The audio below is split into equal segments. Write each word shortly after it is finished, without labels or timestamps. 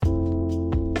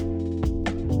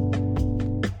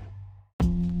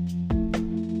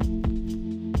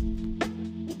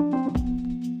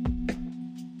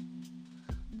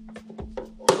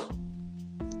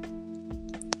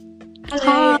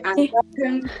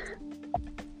Welcome,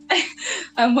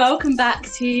 and welcome back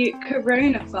to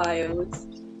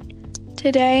Coronafiles.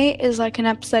 Today is like an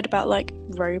episode about like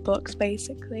Roblox,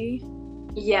 basically.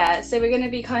 Yeah, so we're going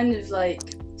to be kind of like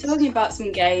talking about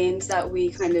some games that we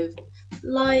kind of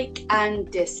like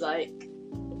and dislike.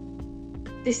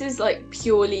 This is like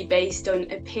purely based on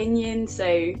opinion,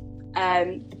 so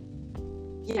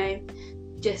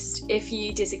just if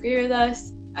you disagree with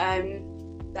us,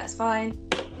 that's fine.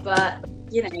 But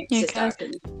it's just our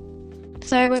opinion.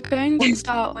 So we're going to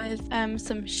start with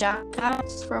some shout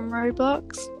outs from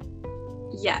Roblox.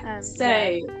 Yeah.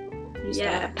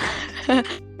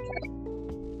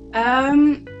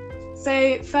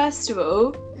 So first of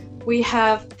all, we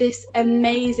have this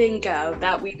amazing girl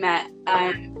that we met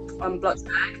on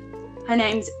Bloxbag. Her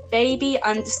name's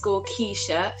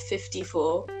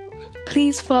baby_Keisha54.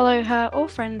 Please follow her or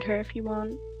friend her if you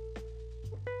want.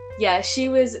 Yeah, she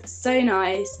was so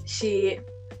nice. She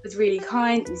was really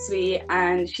kind and sweet,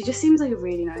 and she just seems like a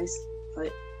really nice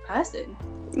person.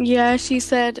 Yeah, she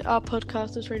said our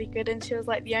podcast was really good, and she was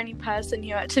like the only person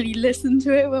who actually listened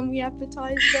to it when we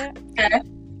advertised it.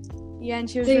 Yeah, and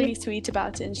she was really sweet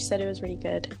about it, and she said it was really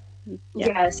good.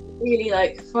 Yes, really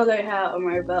follow her on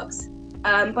Roblox.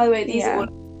 By the way, these are all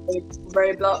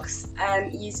Roblox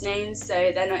usernames,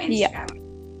 so they're not Instagram. Yeah.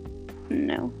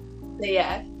 No. So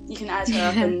yeah, you can add her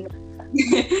up and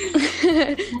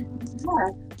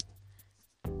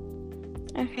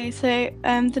Okay, so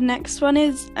the next one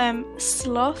is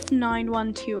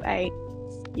Sloth9128.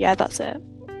 Yeah, that's it.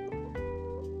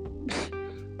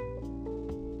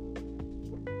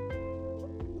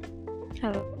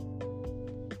 Hello.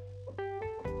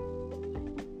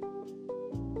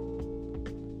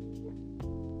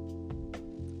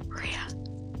 Riya.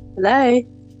 Hello.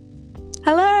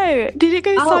 Hello. Did it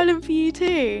go silent for you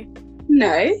too?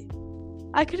 No.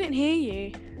 I couldn't hear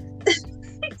you.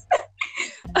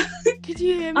 Could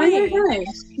you hear me? I don't know.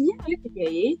 Yeah, I could hear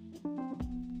you.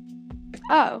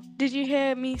 Oh, did you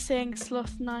hear me saying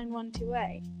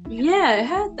Sloth9128? Yeah, I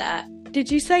heard that.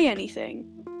 Did you say anything?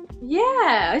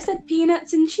 Yeah, I said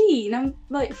peanuts and cheese, and I'm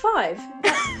 5.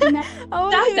 Oh,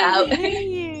 I couldn't hear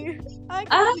you. I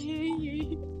couldn't hear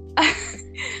you.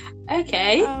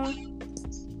 Okay.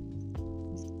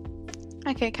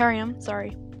 Okay, carry on.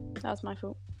 Sorry. That was my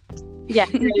fault. Yeah.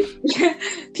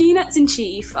 Peanuts and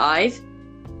cheese, 5.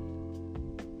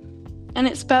 And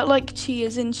it's spelled like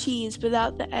cheese in cheese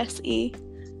without the SE.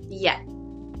 Yeah.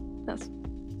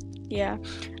 Yeah.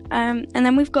 And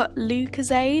then we've got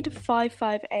Lucasade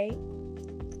 558.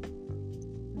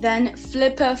 Then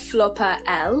Flipper Flopper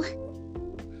L.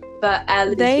 But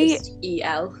L is just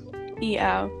EL.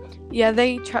 EL. Yeah,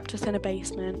 they trapped us in a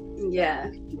basement. Yeah.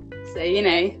 So,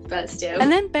 but still. And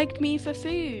then begged me for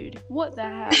food. What the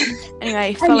hell?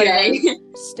 Anyway, follow them.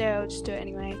 Still, just do it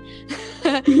anyway.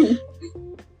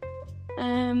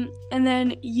 And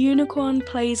then Unicorn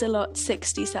Plays a Lot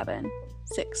 67.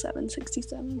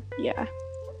 67. Yeah.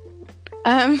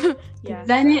 Yeah.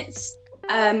 Then it's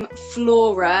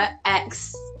Flora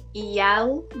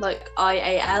XEL,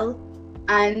 IAL.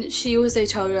 And she also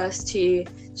told us to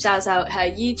shout out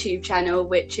her YouTube channel,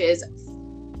 which is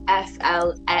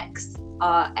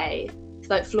FLXRA.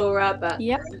 It's Flora, but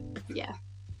yeah.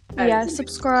 Yeah,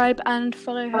 subscribe and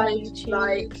follow her on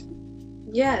YouTube.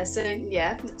 That's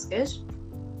good.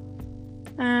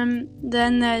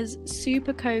 Then there's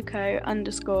Super Coco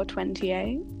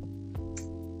 _28.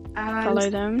 Follow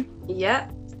them. Yeah.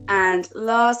 And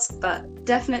last but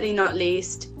definitely not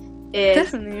least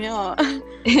is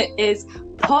is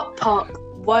Pop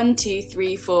 1 2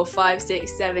 3 4 5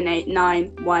 6 7 8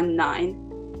 9 1 9.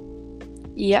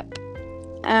 Yep.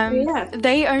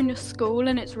 They own a school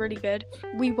and it's really good.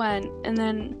 We went and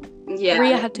then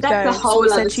Riya had to go. That's a whole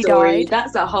other story.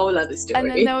 That's a whole other story. And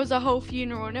then there was a whole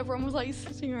funeral and everyone was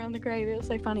sitting around the grave. It was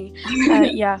so funny.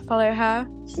 Follow her.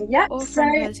 Yeah. Or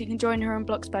friend her, so you can join her on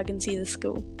Bloxbag and see the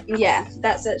school. Yeah,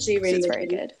 that's actually really very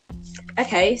good.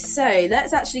 Okay, so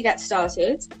let's actually get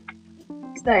started.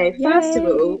 So first of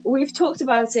all, we've talked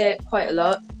about it quite a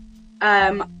lot.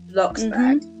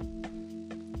 Bloxbag.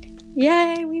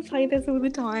 Yay, we play this all the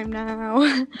time now.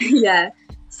 Yeah.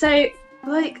 So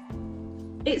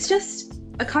it's just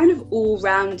a kind of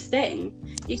all-round thing.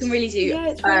 You can really do. Yeah,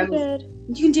 it's really good.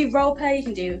 You can do roleplay. You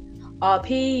can do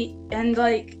RP, and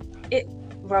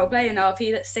roleplay and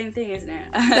RP. That's the same thing, isn't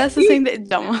it? That's the same thing.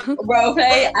 Dumb.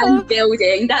 Roleplay and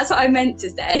building. That's what I meant to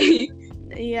say.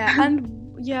 Yeah, and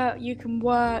you can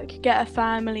work, get a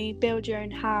family, build your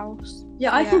own house.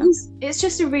 Yeah, I think it's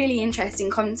just a really interesting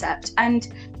concept, and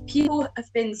people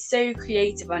have been so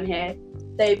creative on here.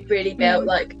 They've really built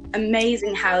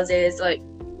amazing houses,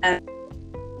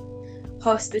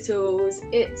 hospitals.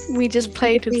 We just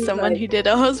played with someone who did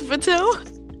a hospital.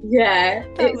 Yeah,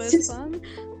 that was fun.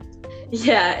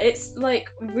 Yeah, it's like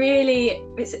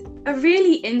it's a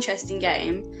really interesting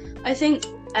game. I think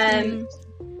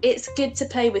it's good to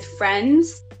play with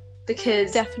friends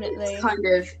because definitely it's kind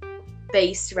of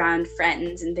based around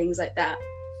friends and things like that.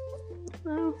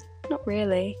 Well, not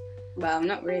really. Well,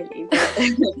 not really, but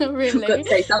not really. I've got to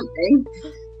say something.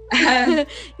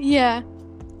 Yeah.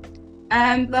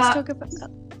 Let's talk about.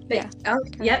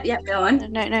 Yep. Go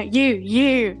on. No.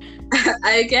 You.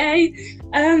 Okay.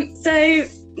 So,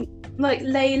 like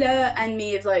Leila and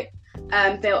me have like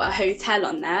built a hotel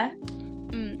on there.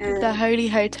 The Holy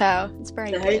Hotel. It's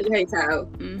very good. The Holy Hotel.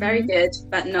 Mm-hmm. Very good,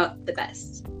 but not the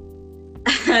best.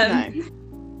 No.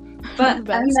 But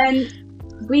and then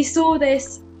we saw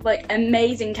this like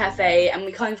amazing cafe, and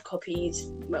we kind of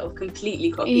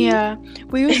completely copied. Yeah,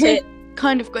 we also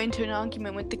kind of got into an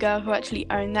argument with the girl who actually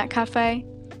owned that cafe.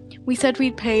 We said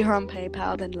we'd pay her on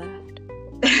PayPal, then left.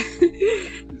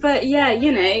 But yeah,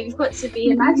 you've got to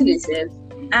be imaginative,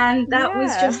 and that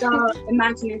was just our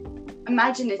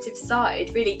imaginative side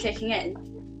really kicking in.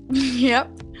 Yep.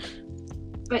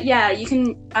 But yeah, you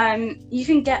can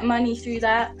get money through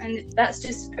that, and that's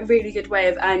just a really good way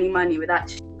of earning money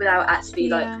without actually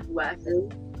like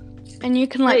working. And you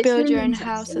can like build your own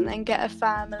house and then get a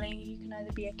family. You can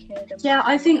either be a kid.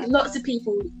 I think lots of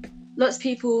people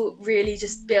really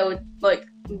just build like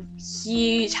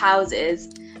huge houses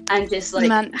and just like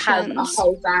mansions. Have a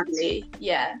whole family.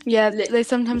 Yeah, they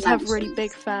sometimes have really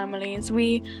big families.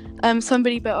 We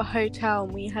somebody built a hotel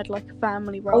and we had like a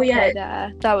family role play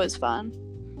there. That was fun.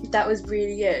 That was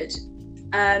really good.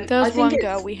 There was one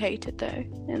girl we hated though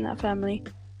in that family.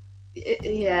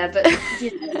 Yeah, but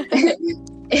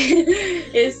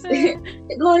it's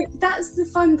like that's the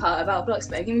fun part about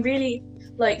Bloxburg. You can really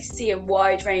like see a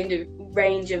wide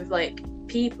range of like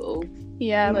people.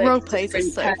 Yeah, like, role plays are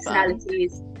so fun.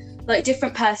 Like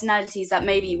different personalities that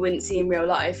maybe you wouldn't see in real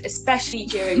life, especially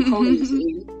during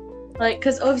quarantine. Like,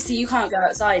 because obviously you can't go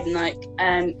outside and like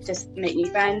just make new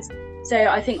friends. So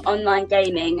I think online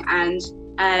gaming and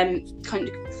kind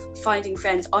of finding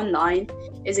friends online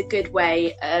is a good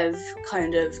way of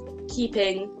kind of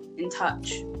keeping in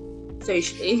touch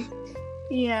socially.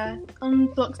 Yeah, on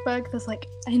Bloxburg there's like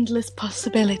endless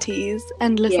possibilities,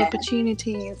 endless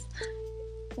opportunities.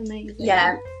 Amazing.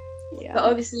 Yeah. But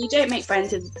obviously you don't make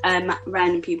friends with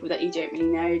random people that you don't really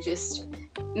know. Just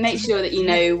make sure that you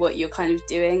know what you're kind of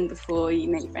doing before you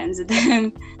make friends with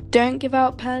them. Don't give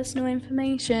out personal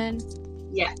information.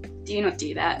 Yeah, do not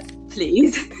do that,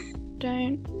 please.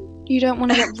 Don't. You don't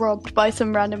want to get robbed by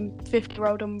some random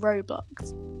 50-year-old on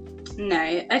Roblox.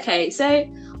 No. Okay, so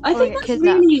I think that's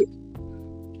really...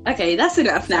 Okay, that's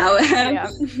enough now. I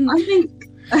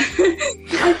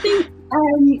think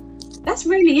that's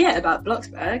really it about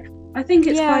Bloxburg. I think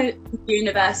it's quite a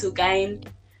universal game.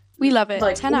 We love it.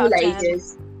 Like 10 out of 10.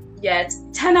 Ages. Yeah, it's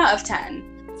 10 out of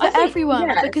 10. For everyone,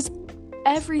 because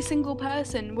every single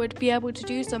person would be able to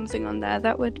do something on there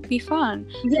that would be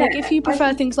fun. Yeah, like if you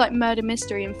prefer things like murder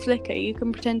mystery and Flickr, you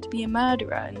can pretend to be a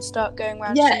murderer and start going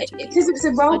around. Yeah, because it's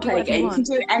a role play game. You can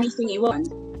do anything you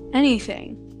want.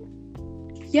 Anything.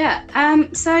 Yeah.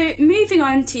 So moving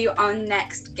on to our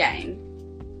next game.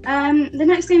 The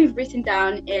next game we've written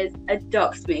down is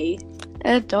Adopt Me.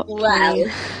 Adopt Me.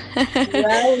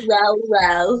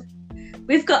 Well.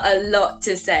 We've got a lot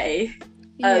to say.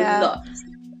 A lot.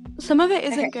 Some of it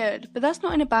isn't good, but that's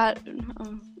not in a bad...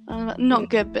 not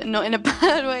good, but not in a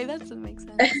bad way. That doesn't make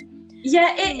sense.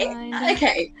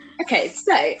 Okay,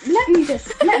 so let me say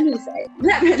something.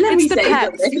 Let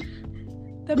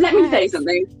me say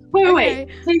something. Wait.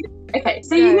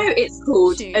 So you know it's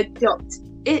called Adopt.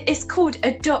 It's called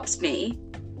Adopt Me,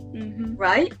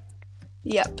 right?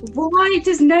 Yep. Why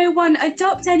does no one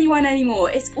adopt anyone anymore?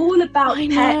 It's all about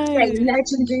pets,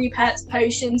 legendary pets,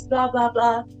 potions, blah blah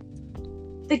blah.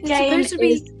 The game is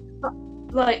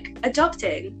like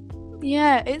adopting.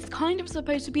 Yeah, it's kind of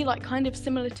supposed to be like kind of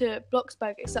similar to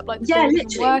Bloxburg, except like literally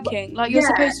working. Like you're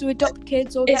supposed to adopt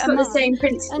kids or get a mum. It's got the same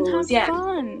principles. And have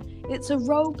fun. It's a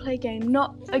role play game,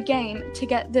 not a game to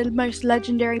get the most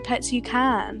legendary pets you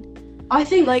can. I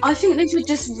think they should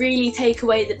just really take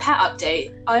away the pet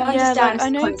update. I understand I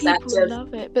know the concept people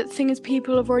love it, but the thing is,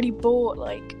 people have already bought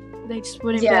they just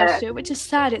wouldn't be able to do it, which is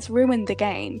sad. It's ruined the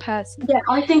game, personally. Yeah,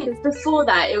 I think before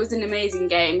that it was an amazing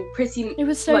game. It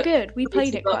was so good. We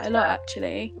played it quite a lot,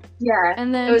 actually. Yeah,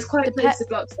 and then it was quite close to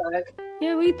Bloxburg.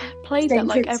 Yeah, we played that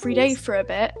like every day for a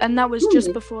bit, and that was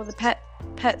just before the pet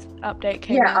update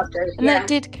came out. And that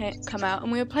did come out,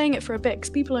 and we were playing it for a bit because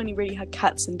people only really had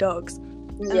cats and dogs.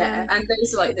 Yeah, and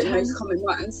those are like the most common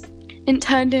ones. it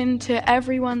turned into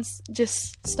everyone's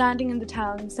just standing in the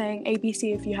town saying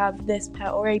ABC if you have this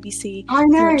pet, or ABC I if you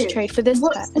know. want to trade for this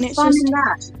What's pet. the And it's fun just in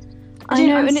that? I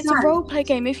know, and it's a understand. role play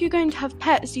game. If you're going to have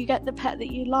pets, you get the pet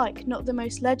that you like, not the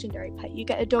most legendary pet. You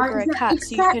get a dog or a cat,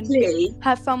 so you can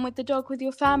have fun with the dog with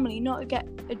your family, not get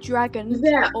a dragon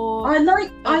or I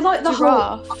like the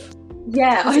giraffe.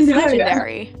 I know.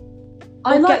 Legendary.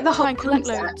 I like the try whole and collect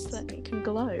concept. loads that it can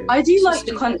glow. I do It's like just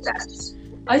the stupid. concept.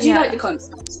 I do like the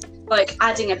concept. Like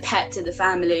adding a pet to the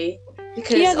family.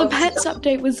 Because the pets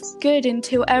update was good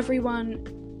until everyone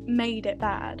made it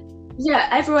bad. Yeah,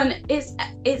 everyone.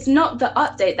 It's not the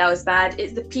update that was bad.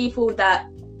 It's the people that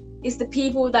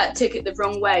took it the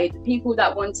wrong way. The people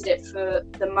that wanted it for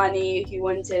the money, who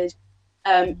wanted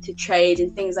to trade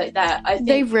and things like that. I think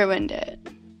they ruined it.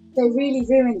 They really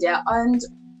ruined it, and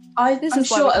This I'm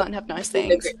is why sure we can't have nice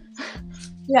things.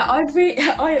 Yeah, I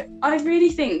really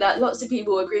think that lots of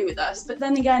people agree with us, but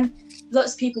then again,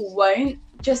 lots of people won't,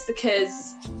 just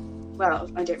because. Well,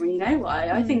 I don't really know why.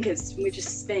 I think we're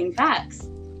just spitting facts.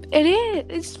 It is.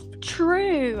 It's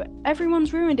true.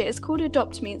 Everyone's ruined it. It's called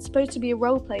Adopt Me. It's supposed to be a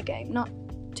roleplay game, not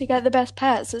to get the best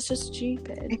pets. It's just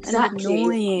stupid. Exactly. And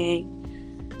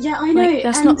annoying. Yeah, I know.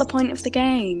 That's not the point of the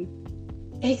game.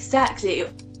 Exactly.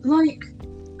 Like,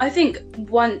 I think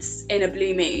once in a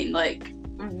blue moon, like,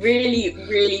 really,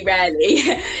 really rarely,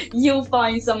 you'll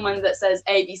find someone that says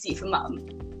ABC for mum.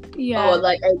 Yeah. Or,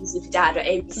 like, ABC for dad, or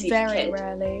ABC for kid. Very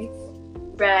rarely.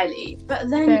 But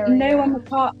then no one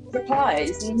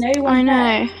replies. No one. I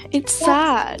know. It's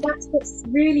sad. That's what's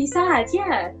really sad.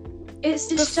 Yeah, it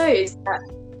just shows that,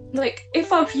 like,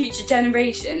 if our future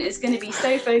generation is going to be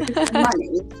so focused on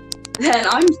money, then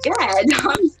I'm scared.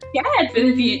 I'm scared for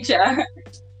the future.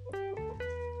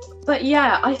 But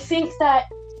yeah, I think that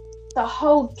the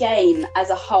whole game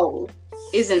as a whole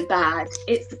isn't bad.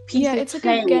 It's the people it's a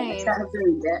playing good game. it that have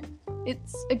ruined it.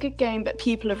 It's a good game, but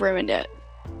people have ruined it.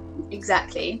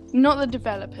 Exactly. Not the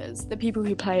developers, the people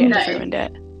who play it have ruined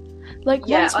it. Like,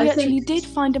 once we actually did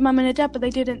find a mum and a dad, but they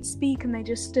didn't speak and they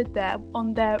just stood there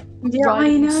on their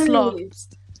riding sloths.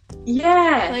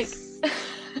 Yeah. Like,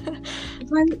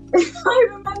 I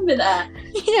remember that.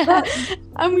 Yeah.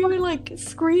 And we were like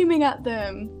screaming at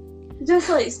them. Just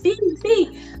like, speak.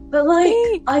 But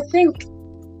like, I think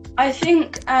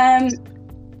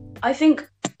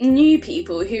new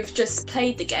people who've just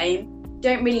played the game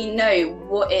don't really know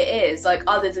what it is, like,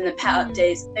 other than the pet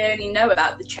updates. They only know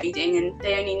about the trading and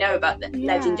they only know about the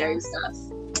legendary stuff.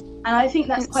 And I think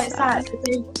that's quite sad,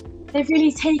 because they've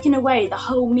really taken away the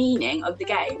whole meaning of the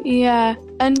game. Yeah,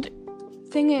 and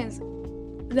thing is,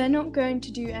 they're not going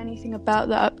to do anything about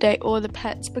the update or the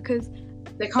pets, because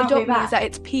they can't Adopt go Me back. is at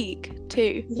its peak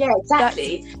too. Yeah,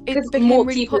 exactly. It became more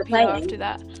really popular after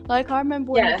that. Like, I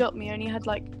remember when Adopt Me only had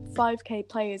like 5k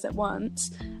players at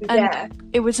once, and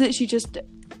it was literally just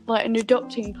like an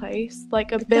adopting place,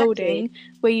 like a building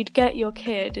where you'd get your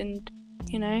kid, and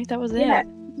that was it.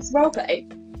 It's roleplay.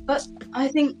 But I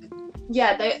think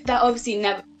they're obviously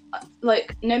never,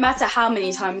 like, no matter how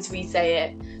many times we say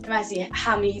it, no matter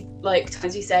how many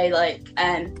times we say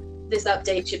this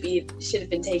update should have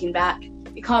been taken back,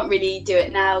 you can't really do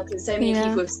it now because so many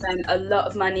people have spent a lot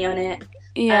of money on it.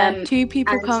 Two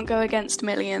people can't go against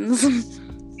millions.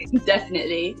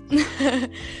 Definitely.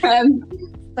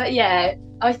 But yeah,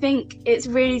 I think it's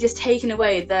really just taken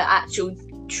away the actual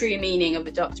true meaning of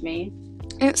Adopt Me.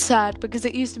 It's sad because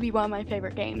it used to be one of my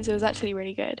favourite games. It was actually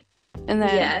really good. And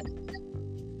then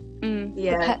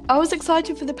I was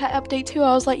excited for the pet update too.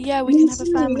 I was like, we can have a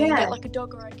family and get like a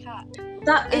dog or a cat.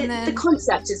 The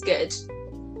concept is good.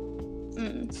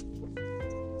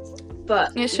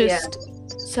 But it's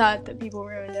just sad that people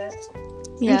ruined it.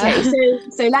 Okay,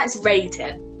 so let's rate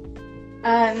it.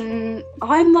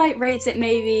 I might rate it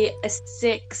maybe a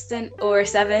 6 or a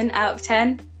 7 out of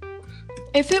 10.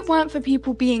 If it weren't for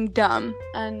people being dumb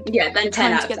and then 10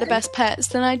 trying out to of get 10. the best pets,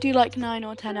 then I do like 9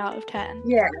 or 10 out of 10.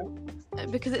 Yeah.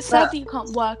 Because it's sad that you can't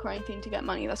work or anything to get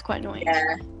money. That's quite annoying.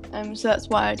 Yeah. So that's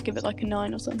why I'd give it like a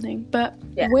 9 or something. But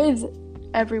with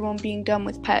everyone being done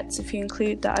with pets, if you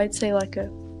include that, I'd say like a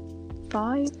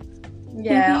 5.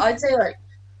 Yeah, maybe? I'd say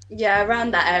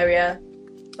around that area.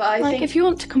 But I think if you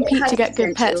want to compete to get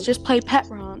good pets, just play Pet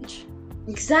Ranch.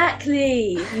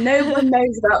 Exactly. No one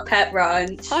knows about Pet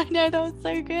Ranch. I know, that was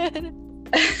so good.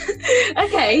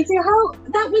 Okay, so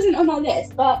that wasn't on our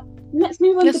list, but let's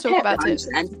move on to Pet Ranch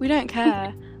then. We don't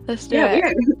care. Let's do it.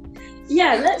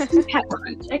 Let's do Pet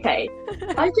Ranch. Okay.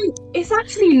 I think it's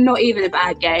actually not even a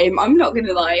bad game. I'm not going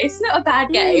to lie. It's not a bad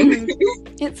game.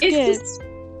 It's good.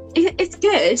 It's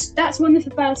good. That's one of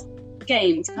the first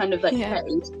games kind of play.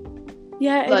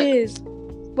 Yeah, it is.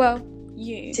 Well,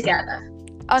 you. Together.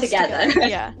 Us together.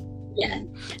 Yeah. Yeah.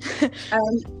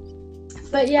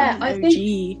 But yeah, I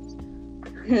think.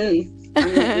 I'm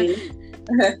really.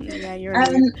 Yeah, you're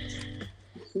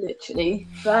literally.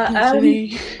 But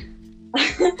literally.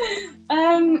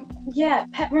 yeah,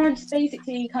 Pet Ranch is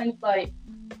basically kind of like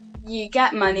you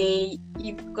get money.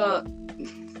 You've got.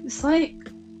 It's like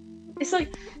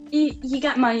you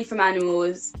get money from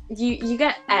animals. You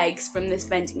get eggs from this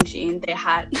vending machine they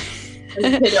had.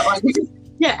 And put it on.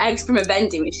 Yeah, eggs from a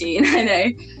vending machine. I know.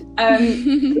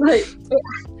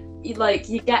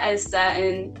 You get a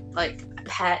certain like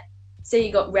pet. Say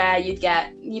you got rare, you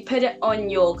put it on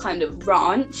your kind of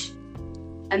ranch,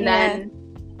 and then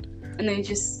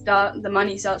just the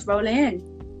money starts rolling in.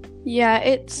 Yeah,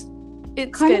 it's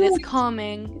good. It's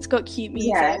calming. It's got cute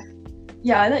music.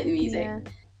 Yeah, I like the music. Yeah.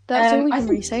 That's all we can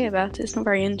really say about it. It's not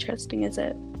very interesting, is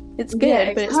it? It's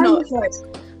good, but it's not.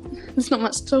 There's not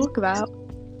much to talk about.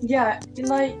 Yeah,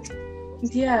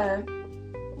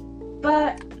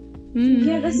 but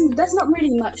there's not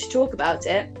really much to talk about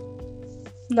it.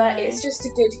 But it's just a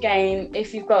good game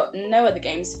if you've got no other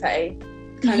games to play.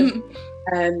 Kind of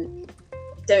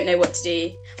don't know what to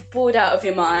do, bored out of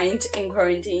your mind in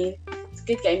quarantine. It's a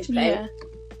good game to play.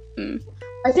 Yeah.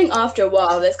 I think after a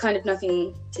while, there's kind of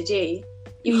nothing to do.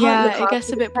 It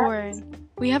gets a bit boring.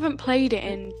 We haven't played it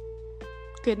in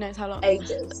good knows how long.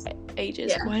 Ages.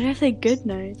 Yeah. Why did I say good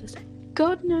knows?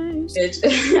 God knows. Good.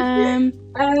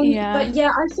 But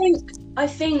yeah, I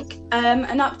think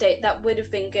an update that would have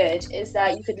been good is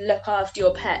that you could look after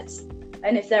your pets,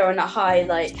 and if they're on a high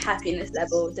like happiness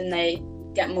level, then they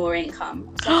get more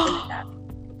income. Something like that.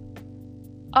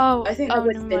 Oh, I think that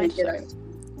would have been a good idea.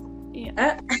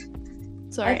 Yeah.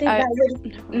 Sorry, I think that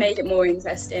would have made it more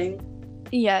interesting.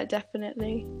 Yeah,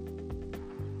 definitely.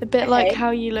 A bit like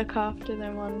how you look after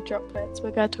them on droplets.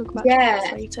 We're going to talk about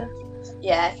that later.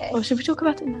 Yeah, okay. Or should we talk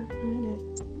about it now? I don't know.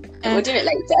 We'll do it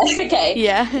later. Okay.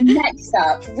 Yeah. Next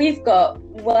up, we've got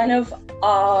one of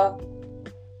our,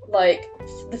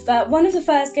 one of the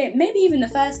first game, maybe even the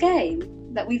first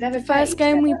game that we've ever played. First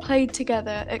game we played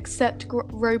together, except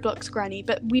Roblox Granny,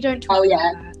 but we don't talk about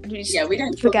that. We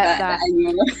don't forget that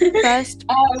anymore. First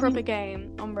proper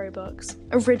game on Roblox.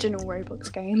 Original Roblox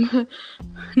game.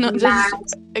 Not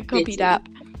just a copied app.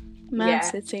 Mad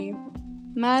City.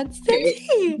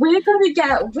 We're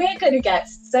gonna get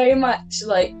so much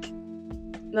like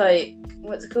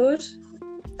what's it called?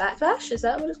 Backlash? Is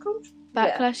that what it's called?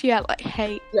 Backlash, like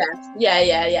hate.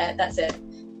 Yeah, that's it.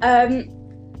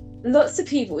 Lots of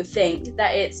people would think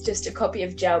that it's just a copy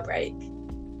of Jailbreak.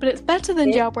 But it's better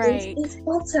than Jailbreak. It's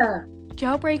better.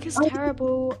 Jailbreak is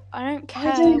terrible. I don't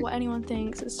care what anyone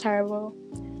thinks. It's terrible.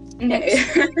 No.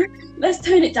 Let's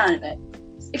tone it down a bit.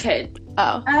 Okay.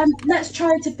 Let's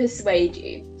try to persuade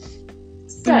you.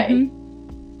 So,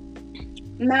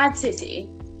 Mad City.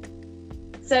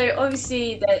 So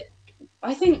obviously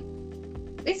I think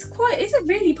it's a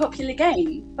really popular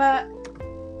game, but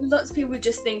lots of people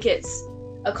just think it's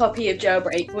a copy of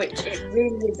Jailbreak, which it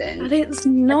really isn't. But it's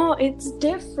not. It's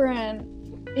different.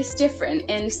 It's different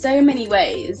in so many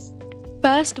ways.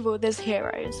 First of all, there's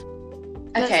heroes.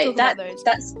 Okay,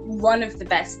 that's one of the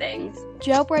best things.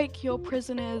 Jailbreak, you're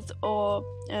prisoners or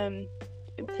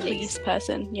police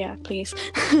person. Yeah, police.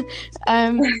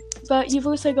 But you've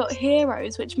also got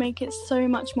heroes, which make it so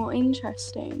much more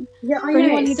interesting. Yeah, I know. For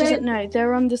anyone who doesn't know,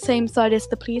 they're on the same side as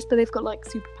the police, but they've got like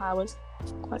superpowers.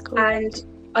 It's quite cool. And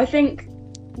I think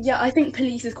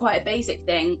police is quite a basic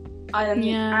thing. And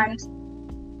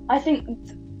I think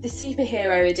the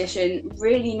superhero edition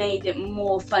really made it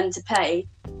more fun to play,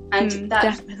 and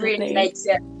that really makes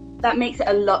it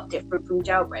a lot different from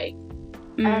Jailbreak.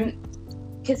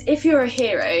 Because if you're a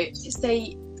hero,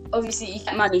 say obviously you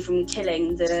get money from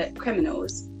killing the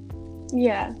criminals.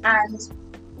 Yeah.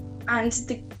 And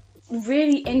the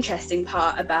really interesting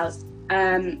part about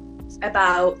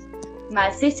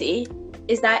Mad City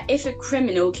is that if a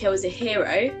criminal kills a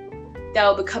hero,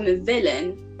 they'll become a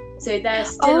villain. So they're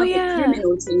still on the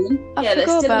criminal team. They're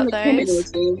still on the criminal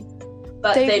team,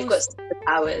 but they've got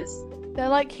superpowers. They're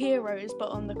like heroes, but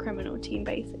on the criminal team,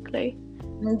 basically.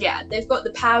 Yeah, they've got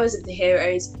the powers of the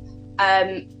heroes,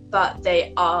 but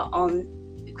they are on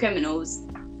the criminals'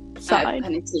 side.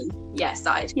 Kind of team. Yeah,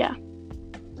 side. Yeah.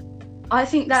 I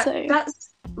think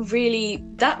that's really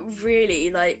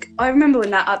like, I remember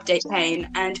when that update came,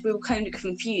 and we were kind of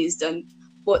confused on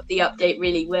what the update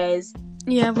really was.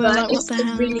 Yeah, we're like, what the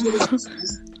hell? Really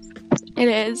it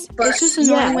is. But it's just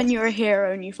annoying when you're a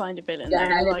hero and you find a villain. Yeah,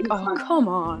 and you're like, oh, come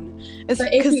on. It's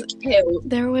because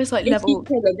they're always like level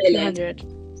 200.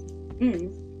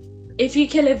 If you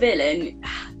kill a villain,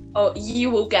 you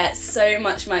will get so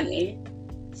much money.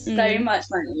 so much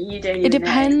money. You don't even It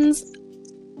depends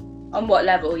on what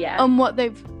level, on what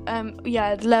they've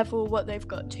level what they've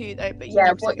got too though. But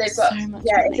what they've got. So much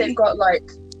yeah, money. if they've got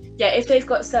if they've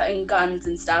got certain guns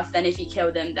and stuff, then if you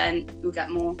kill them, then you'll get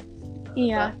more.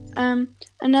 Yeah.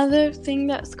 Another thing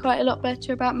that's quite a lot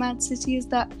better about Mad City is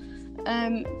that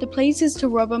the places to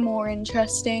rob are more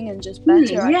interesting and just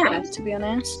better. I think, to be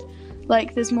honest,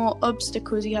 like there's more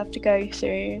obstacles you have to go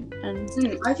through, and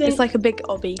I think it's like a big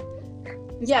obby.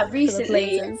 Yeah,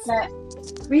 recently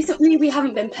we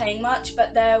haven't been playing much,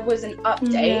 but there was an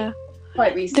update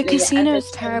quite recently. The casino is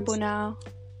terrible now.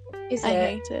 Is it? I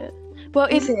hate it. Well,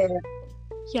 is it?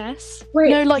 Yes.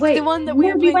 Wait, the one that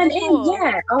we went before. in.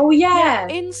 Yeah. Oh yeah.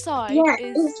 Inside. Yeah,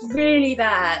 is it's really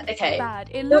bad. Okay. Bad.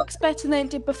 It looks better than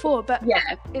it did before, but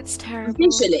it's terrible.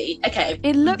 Visually, okay.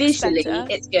 It looks visually better.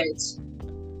 It's good.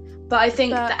 But I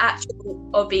think the actual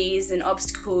obbies and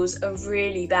obstacles are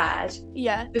really bad.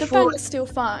 Yeah, the bank's still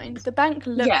fine. The bank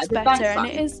looks better, and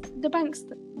it is the bank's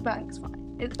fine.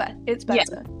 It's better. Yeah.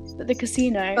 But the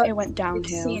casino, it went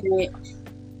downhill.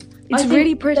 It's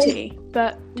really pretty,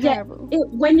 but terrible.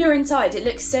 When you're inside, it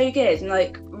looks so good and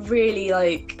really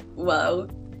wow.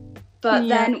 But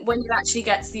then when you actually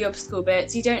get to the obstacle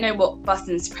bits, you don't know what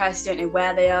buttons to press, you don't know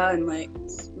where they are, and really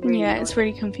it's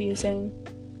really confusing.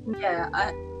 Yeah,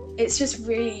 it's just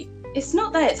really. It's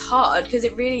not that it's hard, because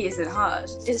it really isn't hard.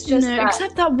 It's just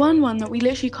except that one that we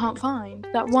literally can't find.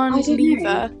 That one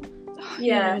lever.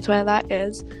 Yeah, knows where that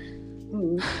is.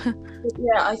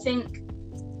 Yeah, I think.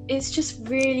 It's just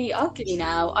really ugly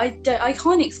now. I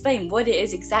can't explain what it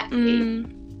is exactly.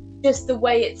 Just the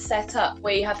way it's set up,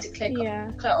 where you have to click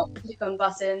on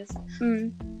buttons.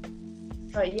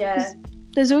 But yeah.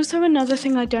 There's also another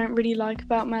thing I don't really like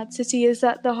about Mad City is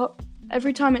that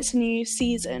every time it's a new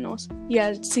season your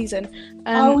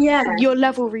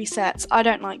level resets. I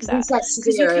don't like that,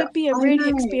 because you could be a really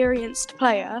experienced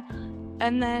player.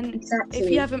 And then if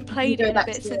you haven't played it in a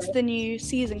bit since the new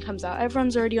season comes out,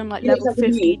 everyone's already on level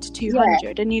 50 to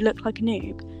 200 and you look like a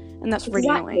noob. And that's really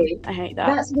annoying. I hate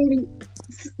that. That's really,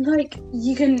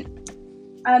 you can,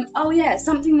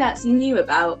 something that's new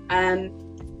about Mad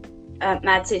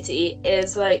City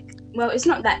is it's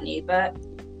not that new, but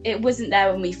it wasn't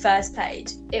there when we first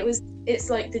played. It's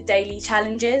the daily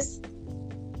challenges.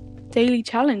 Daily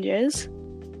challenges?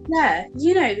 Yeah,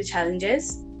 you know the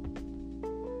challenges.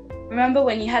 Remember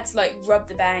when you had to rob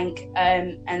the bank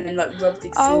and then rob the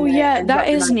casino? Oh yeah, that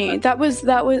is new.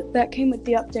 That came with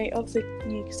the update of the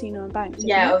new casino and bank.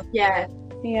 Yeah. I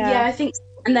think,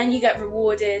 and then you get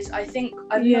rewarded. I think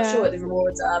I'm not sure what the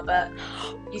rewards are, but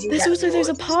you do. There's also those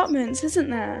apartments, isn't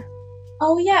there?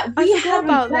 Oh yeah, we haven't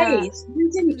about played. That. We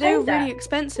didn't play. They were really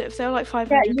expensive. They were 500k.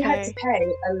 Yeah, you had to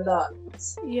pay a lot.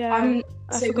 Yeah,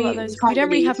 I forgot those. We don't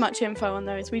really have much info on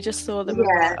those. We just saw them and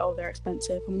were like, they're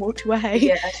expensive, and walked away.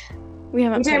 Yeah. We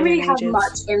don't really have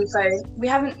much info. We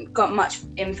haven't got much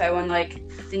info on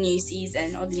the new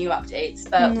season or the new updates,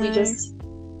 but we just,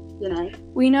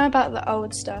 we know about the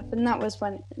old stuff, and that was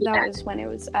when it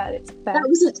was at its best. That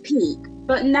was its peak,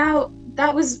 but now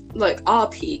that was our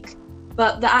peak.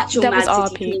 But the actual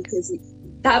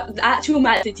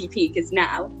Mad City peak is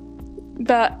now.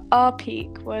 But our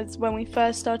peak was when we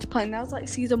first started playing. That was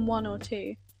season 1 or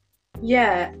 2.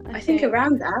 Yeah, I think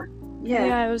around that.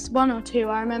 Yeah, it was 1 or 2.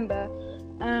 I remember.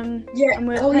 And we were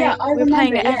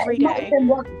playing it every day.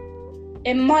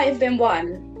 It might have been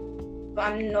 1, but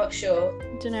I'm not sure.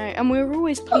 I don't know. And we were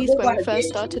always pleased when we first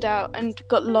started out and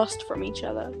got lost from each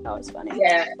other. That was funny.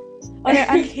 Yeah. Oh no,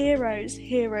 and Heroes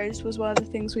was one of the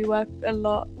things we worked a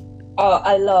lot. Oh,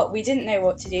 a lot. We didn't know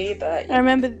what to do, but I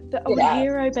remember the old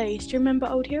Hero Base. Do you remember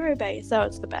old Hero Base? That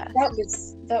was the best.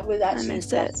 That was actually I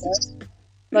miss better.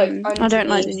 It. I don't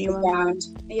like the new one.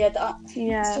 Yeah,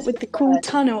 with the cool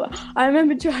tunnel. I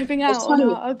remember driving out on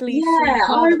our ugly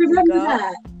I remember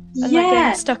that. And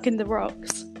getting stuck in the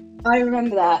rocks. I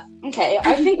remember that. Okay,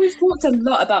 I think we've talked a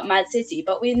lot about Mad City,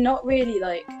 but we're not really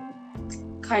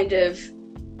kind of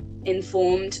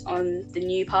informed on the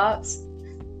new parts.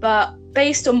 But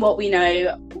based on what we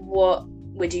know, what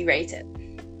would you rate it?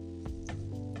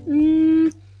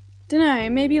 Don't know,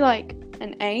 maybe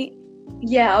an 8.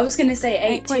 Yeah, I was gonna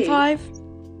say 8.5.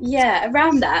 Yeah,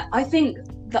 around that. I think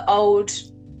the old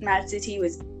Mad City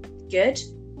was good,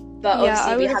 but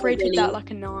obviously I would have rated really...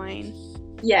 that a 9.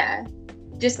 Yeah,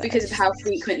 just because of how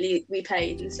frequently we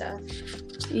played and stuff.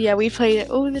 Yeah, we played it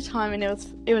all the time, and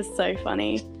it was so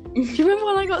funny. Do you remember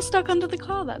when I got stuck under the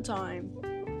car that time?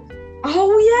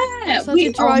 Oh yeah, it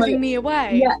started driving me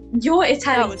away. Yeah, your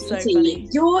Italy GT. So funny.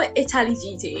 Your Italy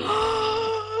GT.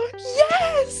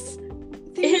 Yes.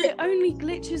 It only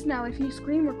glitches now if you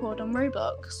screen record on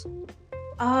Roblox.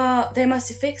 They must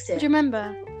have fixed it. Do you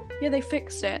remember? Yeah, they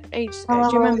fixed it ages ago.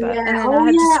 Do you remember? Yeah. And then I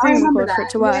had to screen record for it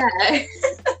to work. Yeah.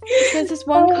 There's this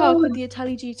one car called the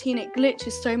Itali GT and it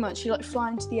glitches so much. You like fly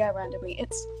into the air randomly.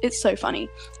 It's so funny.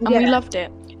 And we loved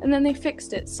it. And then they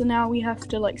fixed it, so now we have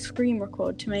to like screen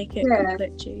record to make it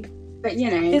glitchy. But you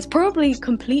know, it's probably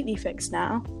completely fixed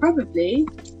now. Probably.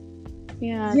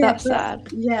 Yeah, that's sad.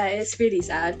 Yeah, it's really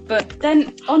sad. But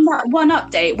then on that one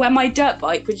update where my dirt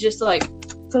bike would just like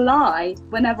fly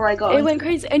whenever I got it went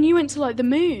crazy, and you went to like the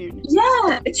moon.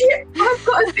 Yeah, I've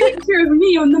got a picture of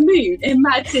me on the moon in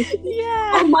Mad City.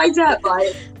 Yeah, on my dirt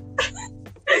bike.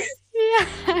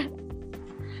 Yeah.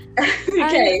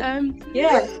 Okay. And,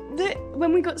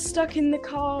 when we got stuck in the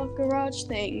car garage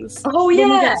things. Oh yeah. Then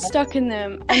we got stuck in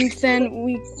them, and then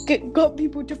we got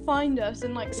people to find us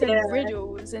and like send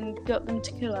riddles and got them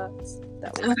to kill us.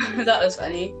 That was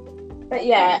funny. But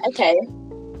yeah, okay.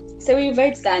 So we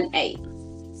voted that an 8.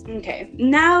 Okay.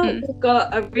 Now we've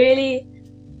got a really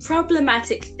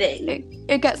problematic thing.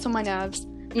 It gets on my nerves.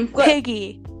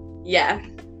 Piggy. Yeah.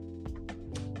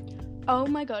 Oh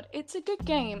my god, it's a good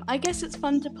game. I guess it's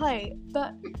fun to play,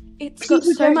 but it's got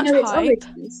so much hype.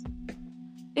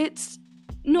 It's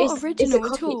not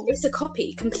original at all. It's a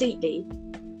copy, completely.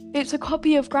 It's a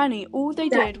copy of Granny. All they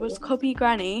did was copy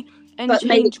Granny and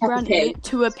change Granny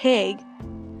to a pig.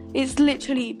 It's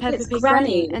literally Peppa Pig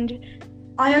Granny. And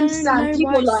I understand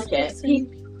people like it.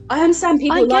 I understand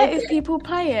people like it. I get if people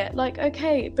play it, like,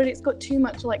 okay, but it's got too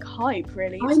much, like, hype,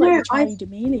 really. It's like Charlie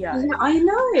D'Amelio. Yeah, I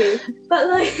know, but,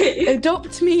 like...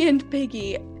 Adopt Me and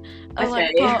Piggy are,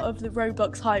 like, part of the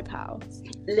Roblox hype house.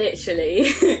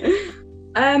 Literally.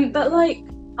 But, like,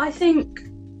 I think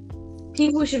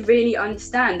people should really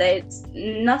understand that it's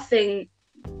nothing,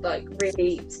 like,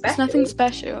 really special. It's nothing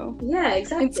special. Yeah,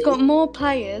 exactly. It's got more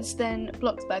players than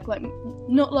Bloxburg, like,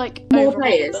 not, like, more overall,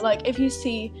 players. But, like, if you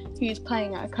see who's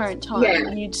playing at a current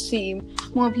time, you'd see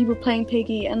more people playing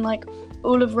Piggy, and, like,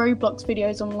 all of Roblox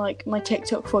videos on, like, my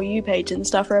TikTok For You page and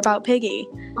stuff are about Piggy.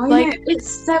 I know,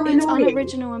 it's so annoying. It's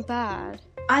unoriginal and bad.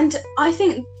 And I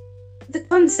think the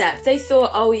concept, they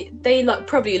thought, they, like,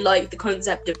 probably like the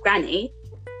concept of Granny.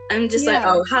 And just like,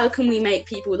 how can we make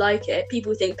people like it?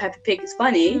 People think Peppa Pig is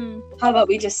funny. How about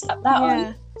we just slap that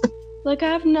on? Like, I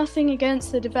have nothing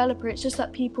against the developer. It's just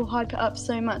that people hype it up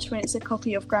so much when it's a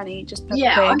copy of Granny, just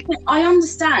Peppa Pig. I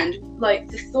understand, like,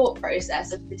 the thought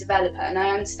process of the developer, and I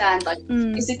understand, like,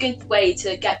 it's a good way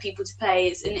to get people to play.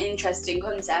 It's an interesting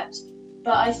concept.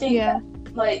 But I think, that,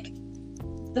 like,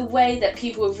 the way that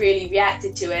people have really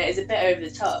reacted to it is a bit over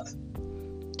the top.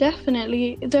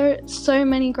 Definitely. There are so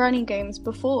many Granny games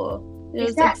before. It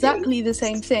was exactly the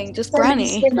same thing, just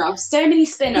Granny. So many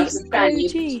spin-offs of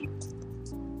Granny.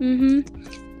 There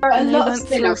are a lot of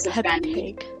spin-offs of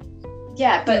Granny.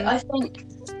 Yeah, but I think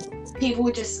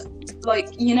people just, like,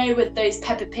 you know, with those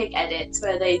Peppa Pig edits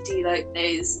where they do, like,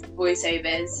 those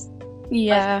voiceovers.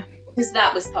 Yeah. Because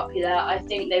that was popular. I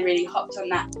think they really hopped on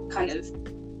that kind of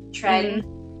trend.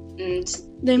 And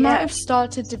they might have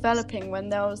started developing when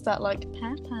there was that, like,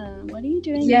 Peppa, what are you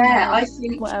doing? I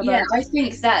think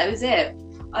that was it.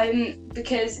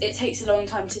 Because it takes a long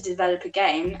time to develop a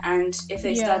game, and if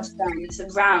they started it's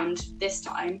around this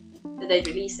time that they'd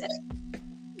release it.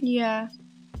 Yeah.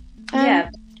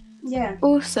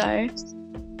 Also,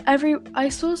 I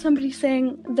saw somebody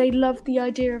saying they love the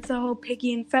idea of the whole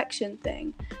Piggy infection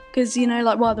thing. Because, you know,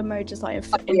 like, the mode is like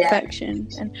infection.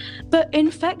 But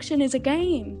Infection is a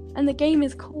game. And the game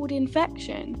is called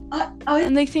Infection.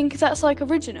 And they think that's, like,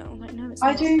 original. Like, no, it's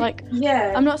not. Like,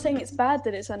 I'm not saying it's bad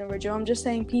that it's unoriginal. I'm just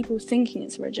saying people thinking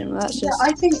it's original. That's just...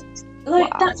 I think,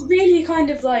 like, that's really kind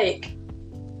of, like,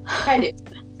 credit.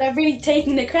 They're really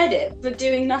taking the credit for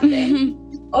doing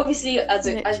nothing. Obviously, as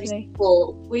we said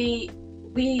before, we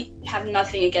have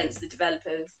nothing against the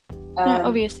developers. No,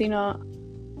 obviously not.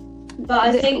 But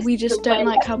I think we just don't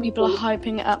like how people are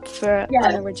hyping it up for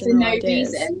unoriginal for no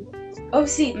ideas. reason.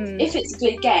 Obviously, if it's a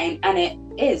good game, and it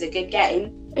is a good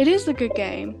game. It is a good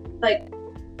game. Like,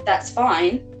 that's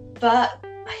fine. But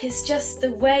it's just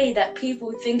the way that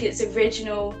people think it's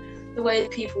original, the way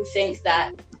that people think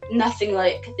that nothing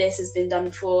like this has been done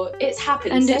before. It's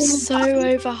happened. And it's so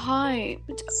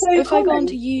overhyped. So if I go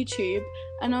onto YouTube,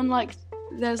 and on, like,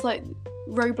 there's, like,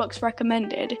 Roblox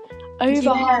recommended,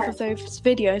 over half of those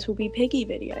videos will be Piggy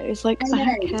videos. Like, I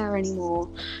don't care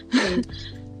anymore.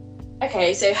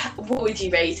 Okay, so what would you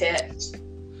rate it?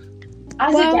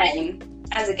 As a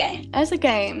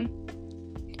game,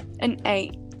 an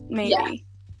 8, maybe. Yeah.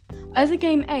 As a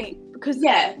game, 8, because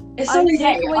it's only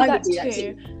take away that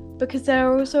too, because there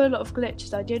are also a lot of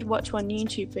glitches. I did watch one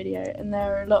YouTube video, and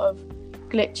there are a lot of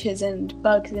glitches and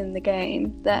bugs in the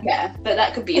game that but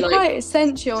that could be like quite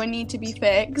essential and need to be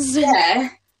fixed. Yeah.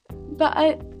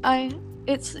 But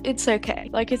it's okay.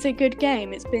 Like, it's a good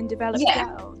game. It's been developed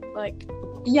well. Like,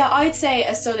 yeah, I'd say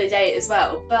a solid 8 as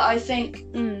well. But I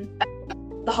think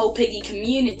the whole piggy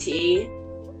community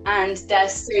and their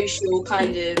social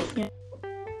kind of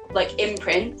like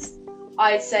imprint,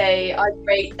 I'd say I'd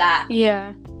rate that.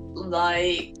 Yeah.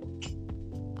 Like,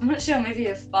 I'm not sure, maybe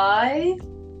a 5?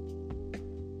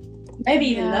 Maybe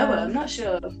even lower, I'm not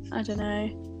sure. I don't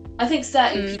know. I think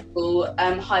certain people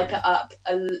hype it up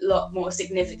a lot more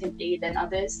significantly than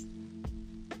others.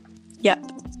 Yep,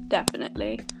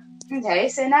 definitely. Okay,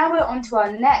 so now we're on to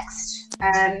our next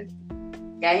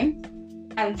game,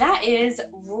 and that is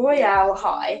Royale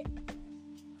High.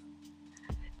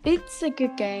 It's a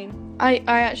good game. I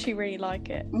actually really like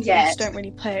it. Yeah. I just don't really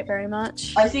play it very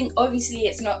much. I think obviously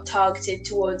it's not targeted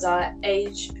towards our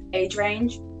age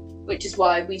range, which is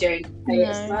why we don't play it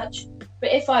as much.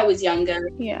 But if I was younger,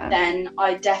 then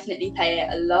I'd definitely play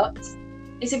it a lot.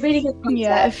 It's a really good concept.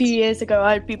 Yeah, a few years ago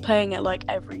I'd be playing it like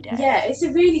every day. Yeah, it's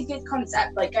a really good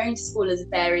concept. Like going to school as a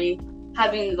fairy,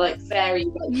 having like fairy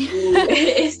like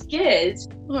it's good.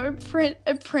 Or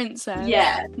a princess.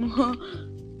 Yeah.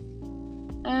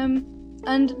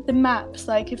 And the maps,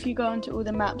 like if you go onto all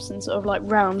the maps and sort of like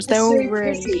realms, they're all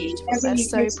really beautiful. They're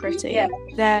so pretty. Yeah.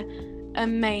 They're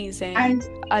amazing. And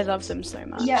I love them so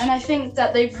much. Yeah, and I think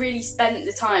that they've really spent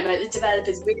the time, like the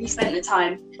developers really spent the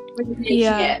time really making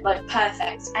it like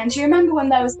perfect. And do you remember when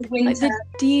there was the winter? Like the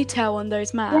detail on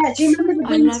those maps. Yeah, do you remember the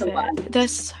winter one? They're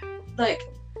so like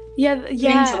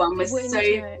winter one was so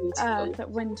beautiful. That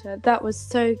winter, that was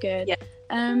so good. Yeah.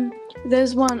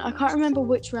 There's one, I can't remember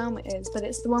which realm it is, but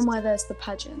it's the one where there's the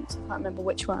pageant. I can't remember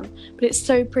which one, but it's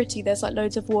so pretty. There's like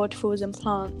loads of waterfalls and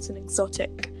plants and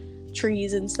exotic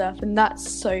trees and stuff, and that's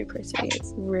so pretty.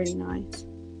 It's really nice.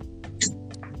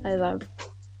 I love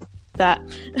that.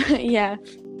 Yeah.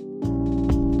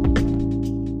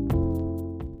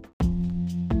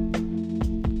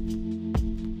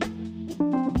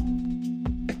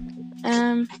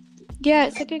 Yeah,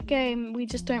 it's a good game. We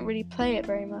just don't really play it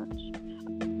very much.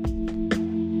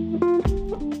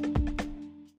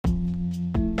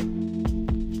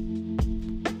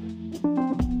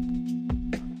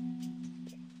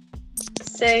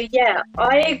 So yeah,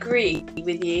 I agree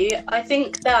with you. I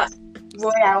think that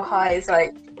Royale High is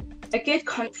like a good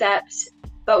concept,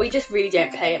 but we just really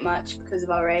don't play it much because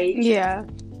of our age. Yeah.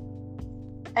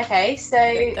 Okay, so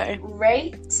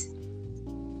rate.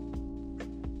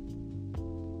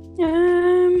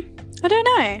 I don't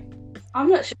know. I'm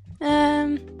not sure.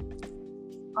 I'd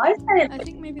say I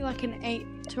think maybe like an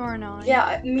 8 or a 9.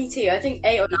 Yeah, me too. I think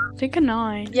 8 or 9. I think a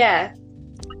 9. Yeah.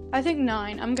 I think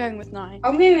 9. I'm going with 9.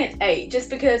 I'm going with 8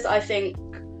 just because I think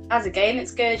as a game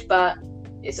it's good, but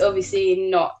it's obviously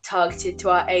not targeted to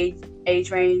our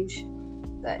age range.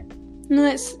 So. No,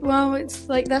 it's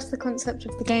like that's the concept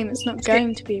of the game. It's not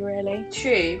going to be really.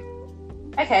 True.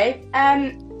 Okay.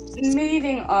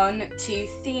 Moving on to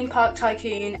Theme Park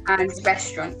Tycoon and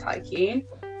Restaurant Tycoon.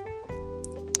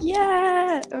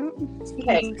 Yeah.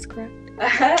 Okay.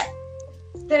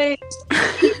 So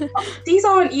these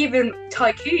aren't even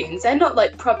tycoons. They're not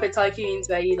like proper tycoons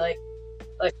where you like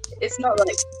it's not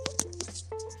like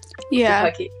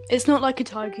it's not like a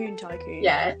tycoon.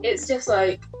 Yeah, it's just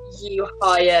like you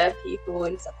hire people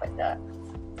and stuff like that.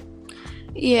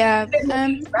 Yeah.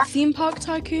 Theme Park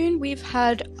Tycoon, we've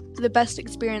had the best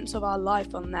experience of our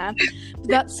life on there. But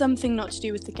that's something not to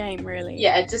do with the game, really.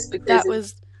 Yeah, just because that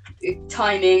was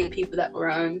timing, people that were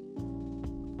on.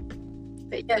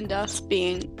 But yeah. And us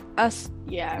being us.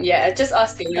 Yeah. Yeah, just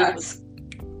us being us.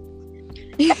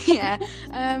 Yeah.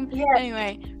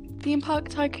 Anyway, Theme Park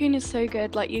Tycoon is so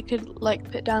good. Like you could like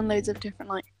put down loads of different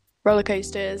like roller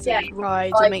coasters and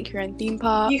rides and make your own theme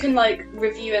park. You can like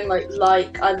review and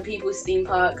like other people's theme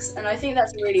parks, and I think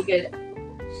that's really good.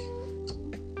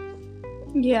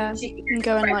 Yeah, you can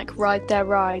go and like ride their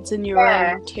rides in your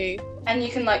own too. And you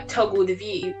can like toggle the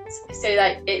views so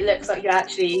that it looks like you're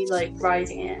actually like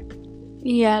riding it.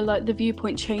 Yeah, like the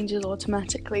viewpoint changes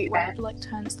automatically when it like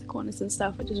turns the corners and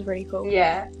stuff, which is really cool.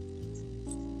 Yeah.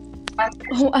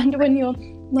 And when you're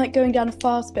like going down a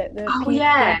fast bit, the people,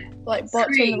 like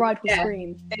bots on the ride will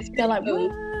scream. They're like,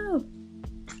 whoa!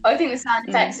 I think the sound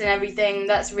effects and everything,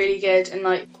 that's really good, and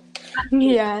like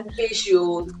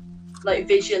visual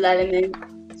element,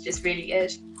 it's just really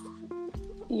good.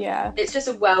 Yeah. It's just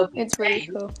it's really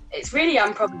cool. It's really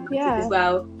unproblematic as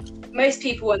well. Most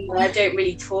people on there don't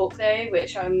really talk though,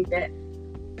 which I'm a bit,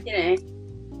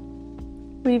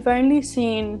 We've only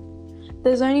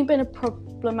there's only been a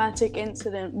problematic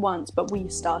incident once, but we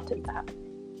started that.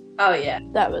 Oh yeah,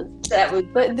 that was.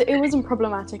 But it wasn't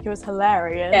problematic. It was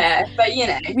hilarious. Yeah, but you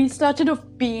know, we started off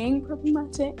being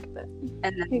problematic, but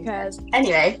who cares?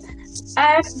 Anyway,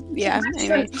 yeah.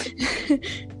 Anyway.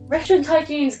 Restaurant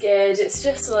Tycoon's good. It's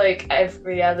just like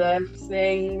every other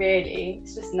thing, really.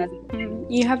 It's just nothing.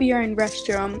 You have your own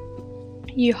restaurant.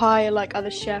 You hire like other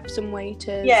chefs and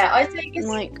waiters. Yeah, I think it's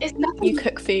nothing. You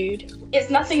cook food. It's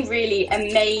nothing really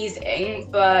amazing,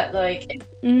 but like.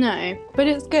 No, but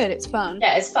it's good. It's fun.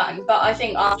 Yeah, it's fun. But I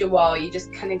think after a while, you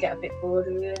just kind of get a bit bored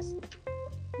of it.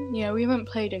 Yeah, we haven't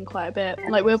played in quite a bit.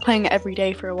 Like we were playing it every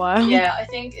day for a while. Yeah, I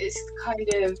think it's kind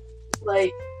of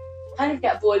like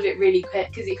get bored of it really quick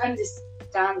because you kind of just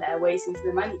stand there waiting for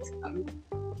the money to come.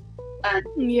 And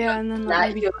then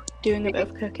like maybe doing a bit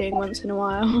of cooking once in a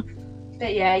while.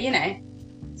 But yeah, you know.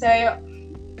 So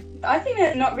I think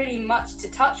there's not really much to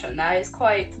touch on there. It's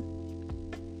quite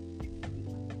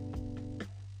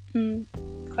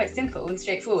simple and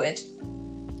straightforward.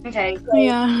 Okay. So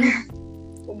yeah.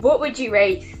 What would you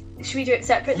rate? Should we do it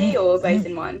separately or both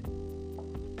in one?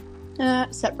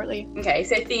 Separately. Okay,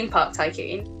 so Theme Park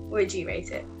Tycoon. What would you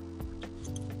rate it?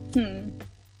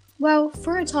 Well,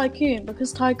 for a tycoon,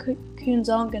 because tycoons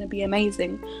aren't going to be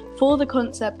amazing, for the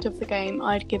concept of the game,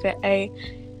 I'd give it a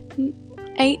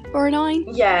 8 or a 9.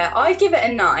 Yeah, I'd give it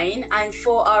a 9, and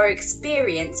for our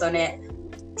experience on it,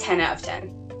 10 out of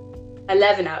 10.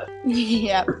 11 out of 10.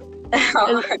 Yeah.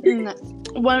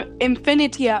 Well,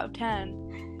 infinity out of 10.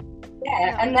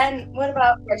 Yeah, and then what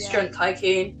about Restaurant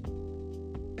Tycoon?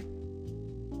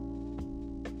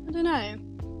 I don't know.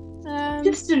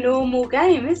 Just a normal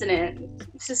game, isn't it?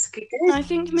 It's just a good game. I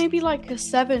think maybe like a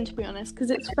 7, to be honest,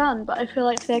 because it's fun, but I feel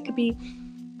like there could be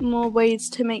more ways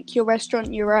to make your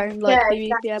restaurant your own, like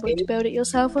maybe be able to build it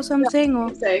yourself or something.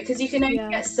 Or so, because you can only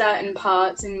get certain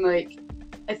parts, and like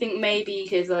I think maybe you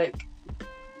could like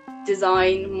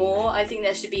design more. I think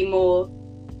there should be more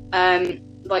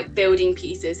like building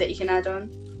pieces that you can add on.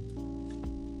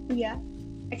 Yeah.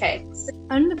 Okay.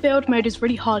 And the build mode is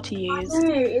really hard to use. I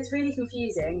know, it's really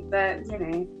confusing, but you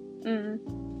know,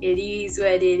 it is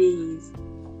what it is.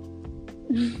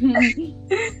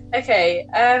 Okay,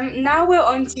 now we're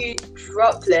on to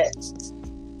droplets.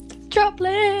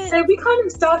 Droplets! So we kind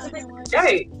of started with a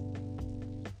joke.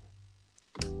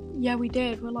 Yeah, we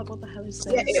did. We're like, what the hell is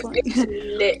this? Yeah, it was a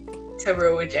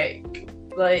literal joke.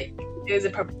 Like, it was a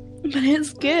problem. But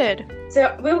it's good.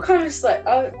 So we were kind of just like,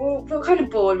 we were kind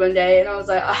of bored one day, and I was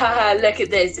like, look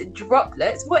at this,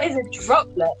 droplets. What is a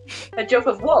droplet? A drop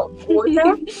of what?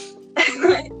 Water?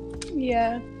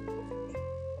 Yeah.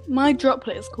 My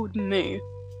droplet is called Moo.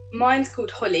 Mine's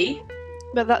called Holly.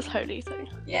 But that's Holy, so.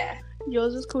 Yeah.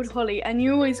 Yours is called Holly, and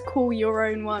you always call your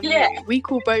own one. Yeah. We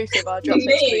call both of our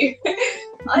droplets Moo.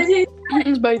 I did.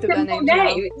 It's both of their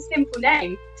names. It's a simple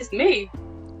name. Just Moo.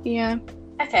 Yeah.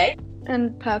 Okay.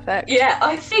 And perfect. Yeah,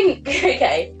 I think,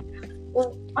 okay.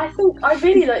 Well, I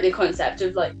really like the concept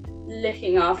of, like,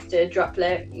 looking after a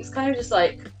droplet. It's kind of just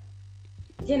like,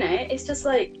 you know, it's just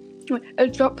like... A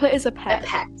droplet is a pet. A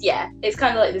pet, yeah. It's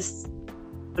kind of like this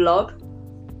blob.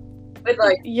 With,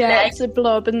 like, legs. It's a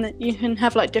blob, and you can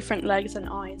have, like, different legs and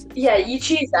eyes. Yeah, you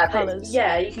choose that. Colours.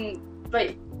 Yeah, you can,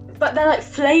 like... But they're, like,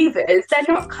 flavours. They're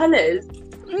not colours.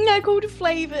 They're called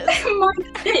flavours. My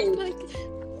thing.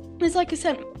 It's like a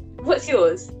scent. What's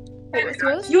yours? Wait, what's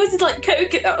yours? Yours is like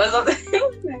coconut or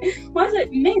something. Mine's like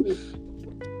mint.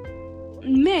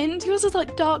 Mint? Yours is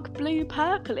like dark blue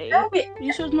purpley. No,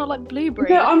 you sure it's not like blueberry?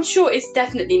 No, I'm sure it's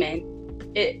definitely mint.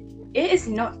 It is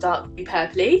not dark blue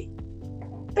purpley.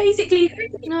 Basically.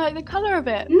 No, the colour of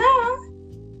it. No.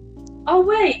 Oh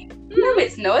wait. No,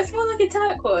 it's not. It's more like a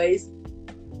turquoise.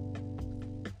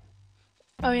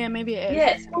 Oh yeah, maybe it is. Yeah,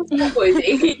 it's more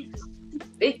turquoisey.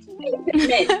 It's mint,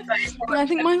 but it's more I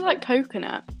think mine's like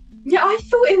coconut. Yeah, I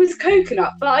thought it was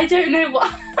coconut, but I don't know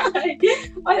why.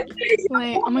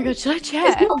 Wait, oh my god, should I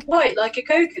check? It's not white like a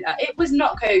coconut. It was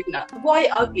not coconut. The white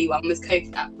ugly one was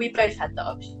coconut. We both had that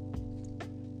option.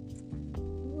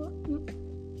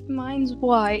 Mine's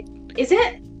white. Is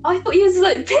it? I thought yours was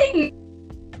like pink.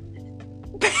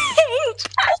 Pink?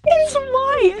 It's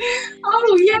white.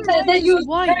 Oh yeah, then yours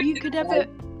white. You could have it.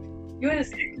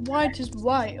 Yours. White is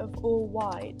white of all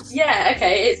whites. Yeah,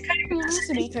 okay, it's coconut. It has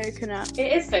to be coconut.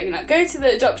 It is coconut. Go to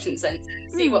the adoption centre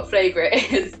and see what flavour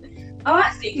it is. Oh,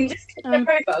 actually, you can just click their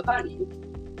profile, can't you?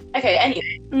 Okay,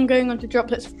 anyway. I'm going on to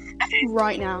droplets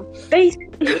right now.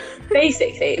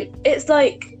 Basically, it's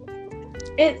like,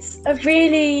 it's a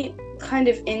really kind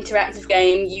of interactive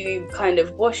game. You kind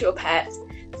of wash your pets,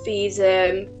 feed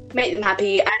them, make them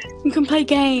happy. And you can play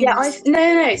games. Yeah,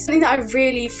 no. Something that I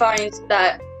really find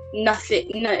that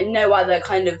no other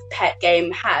kind of pet game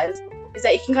has is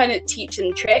that you can kind of teach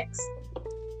them tricks.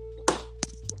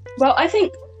 Well, I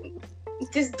think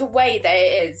just the way that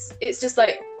it is, it's just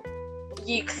like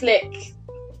you click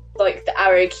like the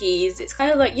arrow keys. It's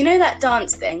kind of like, you know, that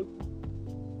dance thing?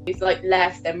 It's like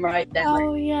left then right then.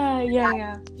 Oh, yeah.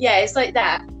 Yeah, it's like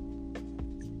that.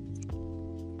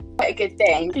 Quite a good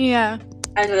thing. Yeah.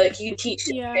 And like you can teach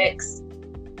them tricks.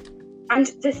 And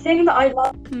the thing that I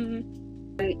love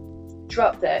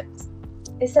Droplets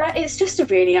is that it's just a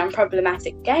really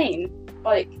unproblematic game.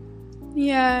 Like,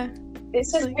 yeah,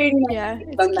 it's just like, really nice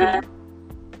fun there.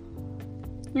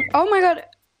 Oh my god,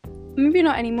 maybe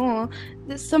not anymore.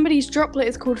 Somebody's droplet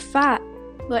is called Fat,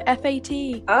 like FAT.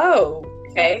 Oh,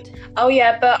 okay. Oh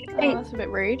yeah, but I think that's a bit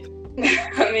rude.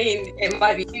 I mean, it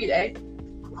might be cute though.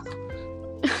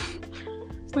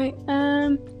 Wait,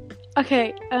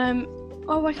 okay,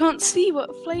 oh, I can't see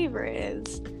what flavour it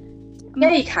is.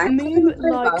 Yeah, you can. Moo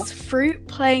likes fruit,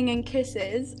 playing and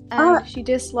kisses, and she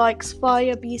dislikes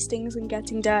fire, bee stings and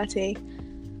getting dirty.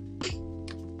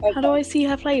 Okay. How do I see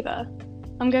her flavour?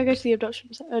 I'm going to go to the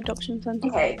adoption centre.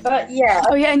 Okay, but yeah.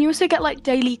 Oh yeah, and you also get like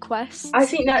daily quests. I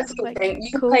think that's a good thing.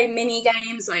 You can play mini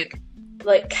games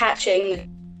like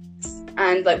catching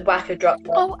and like whack a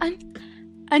droplet. Oh,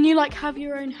 and you like have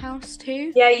your own house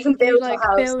too. Yeah, you can build a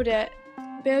house.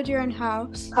 Build your own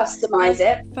house, customize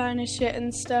it, furnish it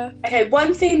and stuff. Okay,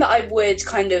 one thing that I would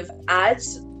kind of add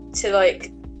to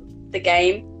like the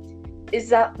game is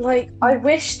that like I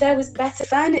wish there was better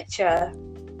furniture.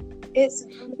 It's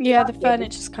really ugly. The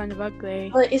furniture's kind of ugly.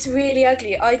 Like it's really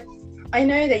ugly. I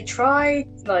know they tried,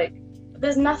 like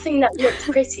there's nothing that looks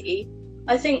pretty.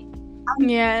 I think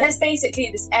there's basically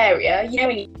this area, you know,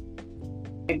 when you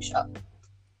home shop.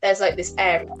 There's like this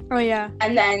area. Oh yeah.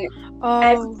 And then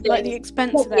like the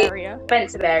expensive area.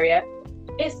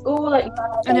 It's all like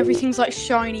mermaids. And everything's like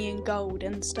shiny and gold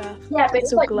and stuff. Yeah, but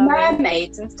it's like glowing.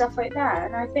 Mermaids and stuff like that.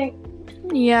 And I think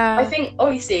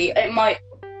obviously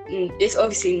it's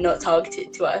obviously not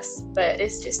targeted to us, but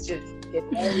it's just a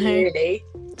good game, really.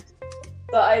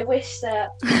 But I wish that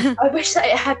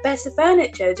it had better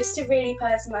furniture just to really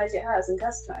personalise your house and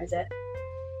customise it.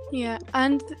 Yeah,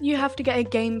 and you have to get a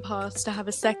game pass to have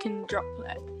a second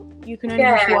droplet. You can only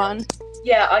have one.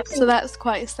 Yeah, I think... So that's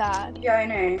quite sad. Yeah, I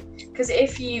know. Because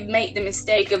if you make the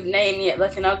mistake of naming it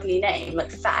like an ugly name,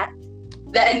 like Fat,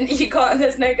 then you can't.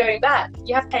 There's no going back.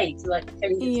 You have to pay to like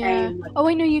change the name. Like... Oh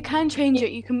wait, no, you can change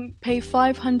it. You can pay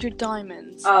 500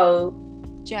 diamonds. Oh.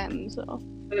 Gems or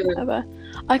whatever.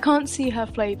 I can't see her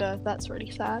flavour. That's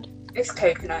really sad. It's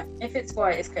coconut. If it's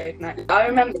white, it's coconut. I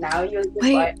remember now. You're just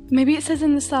white. Maybe it says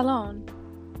in the salon.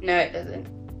 No, it doesn't.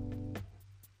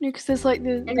 No, because there's like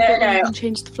the you can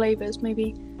change the flavours.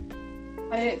 Maybe.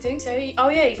 I don't think so. Oh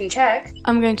yeah, you can check.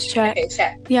 I'm going to check. Okay,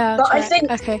 check. Yeah, but I think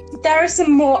there are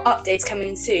some more updates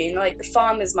coming soon, like the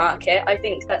farmers market. I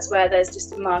think that's where there's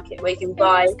just a market where you can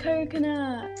buy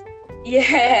coconut.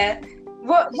 Yeah.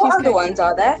 What other ones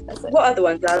are there? What other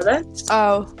ones are there?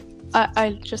 Oh.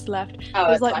 I just left.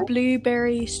 There's like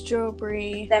blueberry,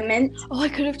 strawberry. They're mint. Oh, I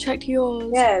could have checked yours.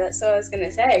 Yeah, that's what I was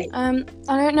gonna say. I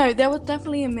don't know. There was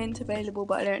definitely a mint available,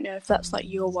 but I don't know if that's like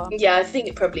your one. Yeah, I think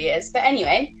it probably is. But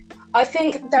anyway, I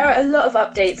think there are a lot of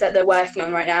updates that they're working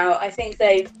on right now. I think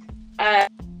they've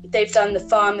done the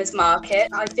farmers market.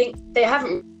 I think they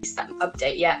haven't released that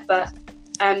update yet, but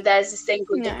there's this thing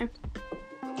called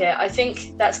yeah. I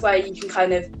think that's where you can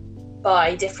kind of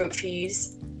buy different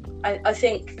foods. I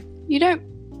think. You don't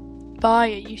buy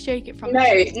it, you shake it from No.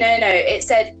 It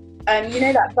said, you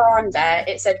know that barn there?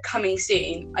 It said coming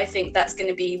soon. I think that's going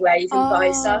to be where you can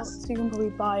buy stuff. So you can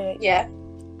probably buy it. Yeah.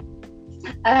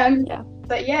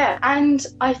 But yeah, and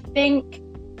I think,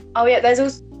 there's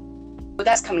also,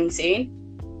 that's coming soon.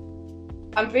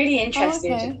 I'm really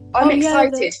interested. I'm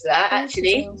excited for that,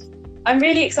 actually. I'm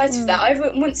really excited for that. I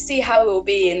want to see how it will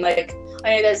be in like,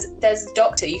 I know there's a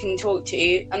doctor you can talk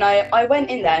to, and I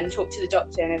went in there and talked to the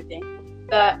doctor and everything.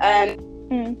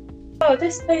 But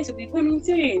this place will be coming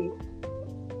soon.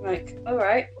 I'm like, all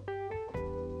right,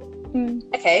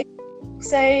 okay.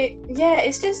 So yeah,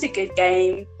 it's just a good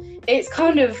game. It's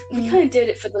kind of we kind of did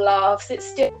it for the laughs. It's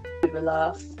still a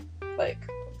laugh, like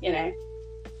you know,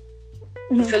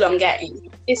 full on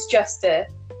game. It's just a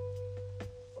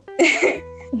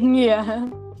yeah.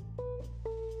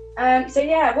 So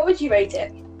yeah, what would you rate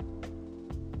it?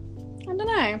 I don't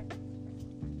know.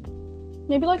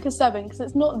 Maybe like a 7 because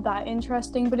it's not that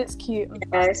interesting, but it's cute.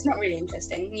 Yeah, it's not really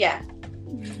interesting. Yeah.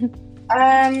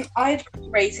 I'd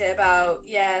rate it about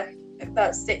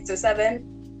 6 or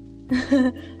 7.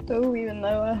 Oh, even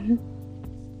lower.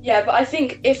 Yeah, but I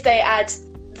think if they add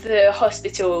the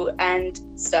hospital and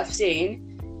stuff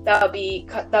soon,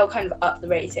 that'll kind of up the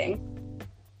rating.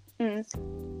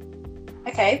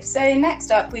 Okay, so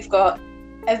next up we've got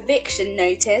eviction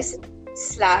notice /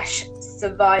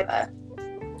 survivor.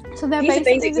 So they're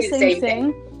basically the same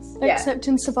thing. Except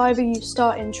in Survivor you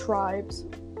start in tribes,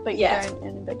 but you don't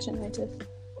in eviction notice.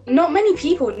 Not many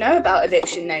people know about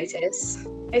eviction notice.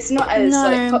 It's not as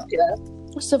popular.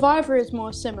 Survivor is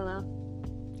more similar.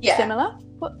 Yeah. Similar?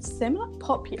 What? Similar?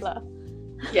 Popular.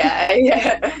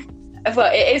 Yeah.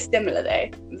 Well, it is similar though.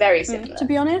 Very similar. To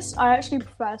be honest, I actually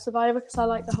prefer Survivor because I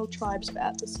like the whole tribes bit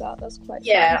at the start. That's quite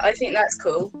fun. I think that's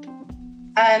cool.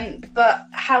 But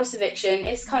house eviction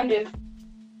is kind of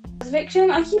eviction.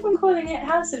 I keep on calling it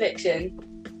house eviction.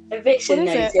 Eviction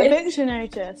notice. It? Eviction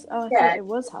notice. Oh, I thought it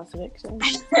was house eviction.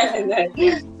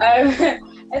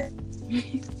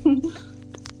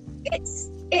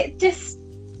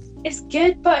 It's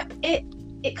good, but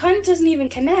it kind of doesn't even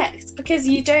connect because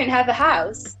you don't have a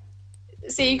house,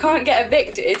 so you can't get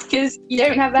evicted because you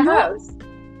don't have a house.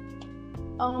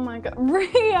 Oh my god,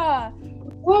 Riya!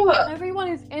 What? Everyone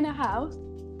is in a house.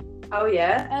 Oh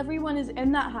yeah. Everyone is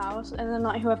in that house, and then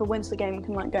like whoever wins the game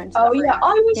can like go into. Oh yeah,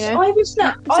 I was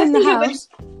not. I in the house.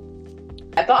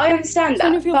 But I understand that.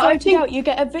 And if you're voted out, you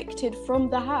get evicted from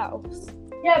the house.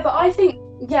 Yeah, but I think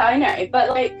I know,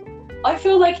 but like I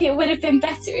feel like it would have been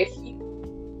better if you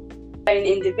own an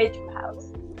individual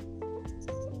house.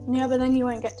 Yeah, but then you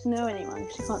won't get to know anyone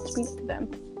because you can't speak to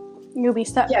them. You'll be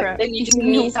separate. Yeah, then you just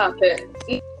meet up at.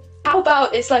 How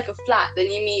about it's like a flat, then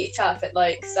you meet up at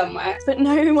like somewhere. But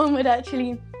no one would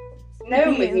actually be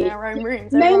in their own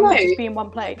rooms. Everyone would just be in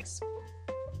one place.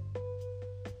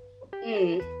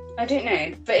 I don't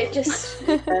know, but it just...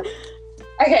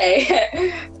 Okay,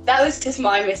 that was just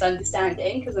my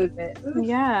misunderstanding, because I'm a bit...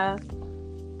 Yeah.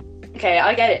 Okay,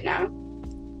 I get it now.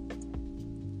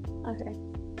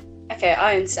 Okay,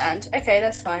 I understand. Okay,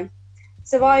 that's fine.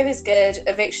 Survivor's good,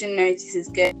 eviction notice is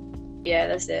good. Yeah,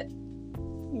 that's it.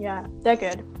 Yeah, they're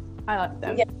good. I like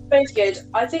them. Yeah, both good.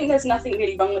 I think there's nothing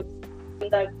really wrong with them.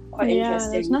 They're quite interesting.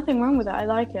 Yeah, there's nothing wrong with it. I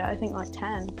like it. I think like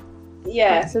 10.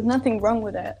 Yeah. Like, so there's nothing wrong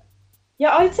with it.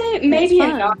 Yeah, I'd say maybe a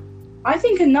 9. I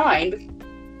think a 9. Because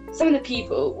some of the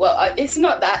people, well, it's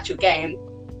not the actual game.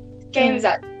 The game is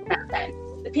at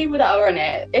 10. The people that are on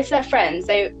it, if they're friends,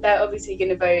 they're obviously going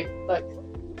to vote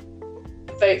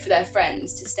for their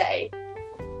friends to stay.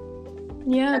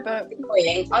 Yeah, but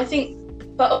annoying. I think,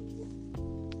 but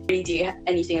really do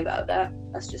anything about that.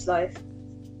 That's just life.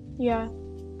 Yeah,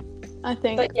 I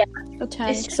think a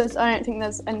 10 because I don't think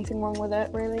there's anything wrong with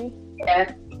it, really.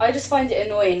 Yeah, I just find it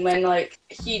annoying when like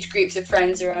huge groups of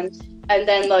friends are on, and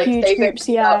then like huge they groups,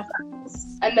 vote you out first,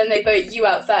 and then they vote you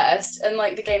out first, and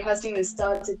like the game hasn't even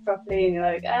started properly, and you're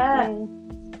like,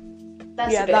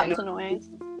 that's annoying.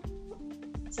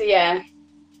 So yeah.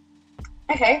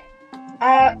 Okay.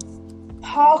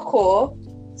 Parkour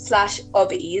 /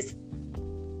 obbies.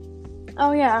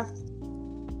 Oh yeah.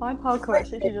 My parkour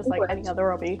is literally just like any other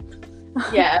obby.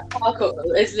 Yeah, parkour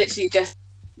is literally just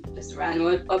a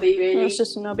random obby, really. It's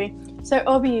just an obby. So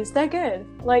obbies, they're good.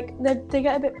 Like they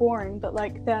get a bit boring, but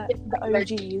like they're the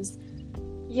OGs.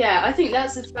 Yeah, I think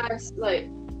that's the first.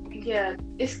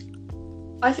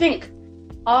 I think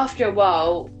after a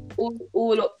while, all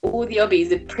the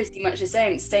obbies are pretty much the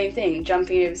same thing,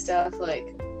 jumping over stuff, but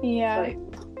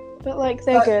like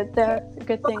they're good. They're a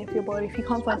good thing if you're bored. If you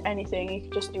can't find anything, you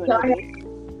can just do an obby.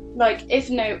 Like if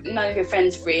none of your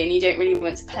friends are free and you don't really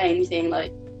want to play anything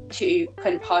like too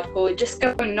kind of hardcore, just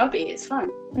go on an obby. It's fun.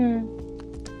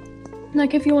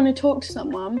 Like if you want to talk to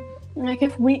someone, like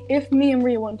if me and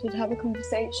Riya wanted to have a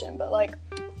conversation, but like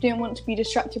didn't want to be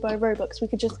distracted by Roblox, we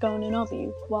could just go on an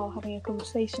obby while having a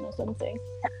conversation or something.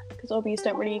 Because obbies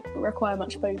don't really require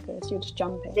much focus. You're just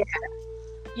jumping.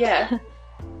 Yeah.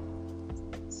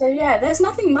 So yeah, there's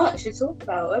nothing much to talk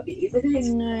about obbies. I think it's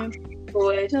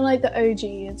they're like the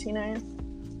OGs, you know.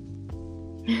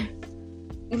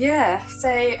 Yeah.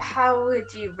 So how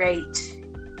would you rate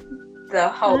the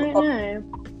whole? I don't know.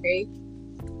 It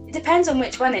depends on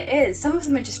which one it is. Some of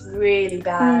them are just really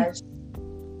bad.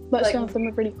 But some of them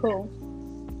are really cool.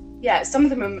 Yeah, some of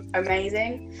them are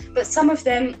amazing, but some of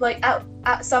them, like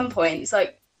at some points,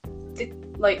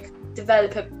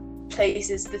 developer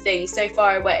places the thing so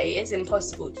far away, it's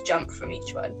impossible to jump from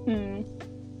each one.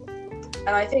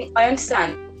 And I think I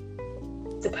understand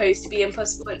it's supposed to be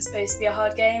impossible and it's supposed to be a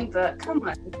hard game, but come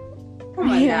on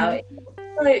now,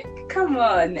 come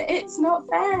on, it's not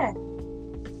fair.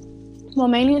 Well,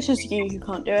 mainly it's just you who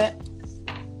can't do it.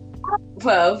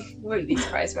 Well, wouldn't be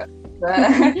surprised about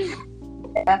that.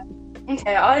 Yeah.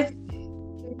 Okay, I'd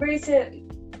rate it.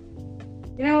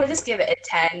 You know what? Just give it a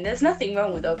 10. There's nothing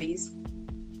wrong with obbies.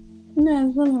 No,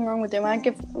 there's nothing wrong with them.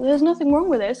 There's nothing wrong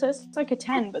with it, so it's like a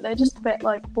 10, but they're just a bit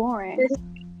like boring.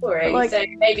 Boring, like, so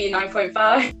maybe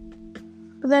 9.5.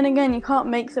 But then again, you can't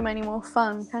make them any more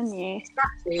fun, can you?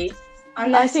 Exactly.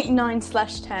 I think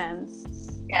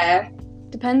 9/10. Yeah.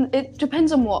 It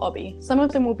depends on what hobby. Some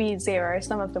of them will be 0,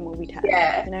 some of them will be 10.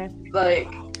 Yeah. You know?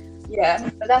 Like, yeah,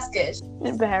 but that's good.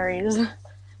 It varies.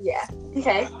 Yeah.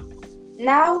 Okay.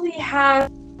 Now we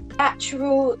have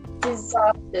natural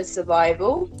disaster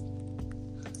survival.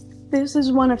 This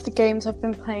is one of the games I've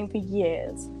been playing for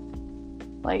years.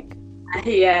 Like,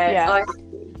 yeah.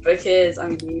 Because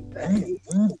I'm new.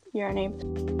 You're a noob.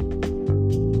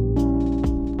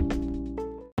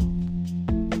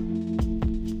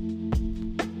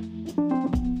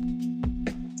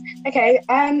 Okay.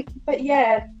 But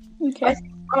yeah. Okay. I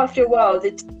think after a while,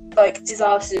 the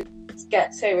disasters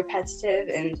get so repetitive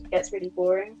and gets really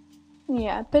boring.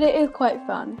 Yeah, but it is quite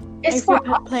fun. It's fun. If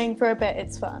you're playing for a bit,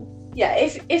 it's fun. Yeah,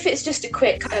 if it's just a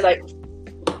quick kind of like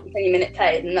 20-minute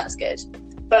play, then that's good.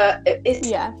 But it's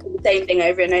the same thing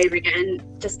over and over again,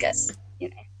 just gets,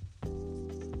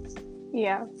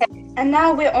 Yeah. Okay, and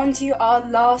now we're on to our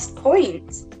last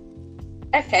point.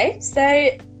 Okay, so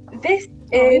this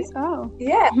is...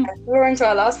 Yeah, we're on to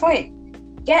our last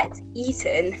point. Get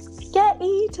eaten. Get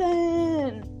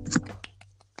eaten!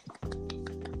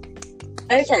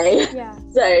 Okay, yeah.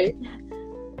 So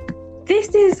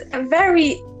this is a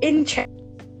very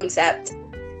interesting concept.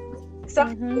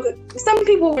 Some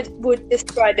people would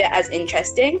describe it as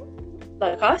interesting,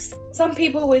 like us. Some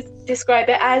people would describe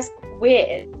it as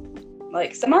weird,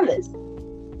 like some others.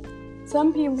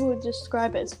 Some people would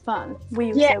describe it as fun.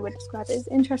 We also would describe it as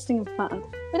interesting and fun.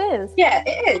 It is. Yeah,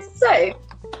 it is. So,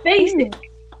 basically,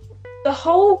 the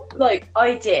whole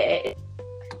idea is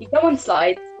you go on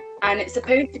slides, and it's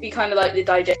supposed to be kind of like the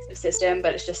digestive system,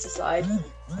 but it's just a slide.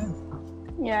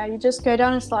 Yeah, you just go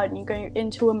down a slide and you go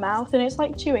into a mouth, and it's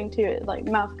like chewing too. It, like,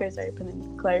 mouth goes open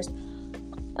and closed,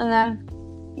 and then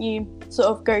you sort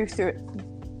of go through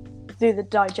the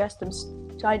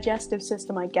digestive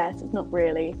system. I guess it's not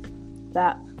really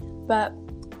that, but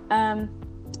and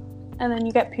then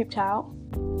you get pooped out.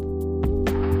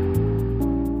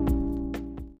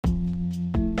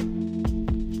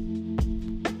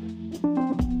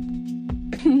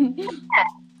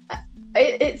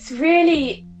 It's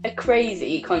really a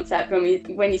crazy concept when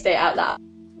you say it out loud.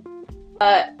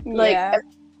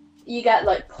 You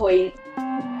get points.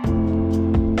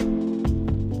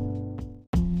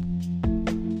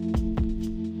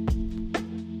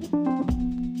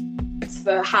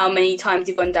 For how many times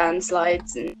you've gone down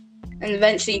slides, and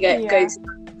eventually you go to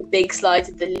the big slides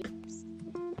with the leaps.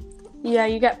 Yeah,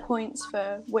 you get points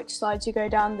for which slides you go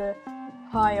down. The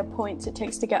higher points it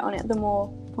takes to get on it, the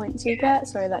more points you get.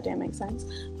 Sorry, that didn't make sense.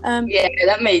 Yeah,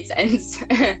 that made sense.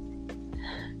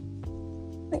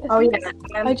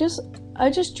 I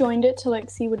just joined it to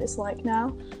see what it's like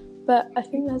now, but I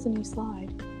think there's a new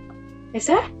slide. Is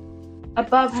there?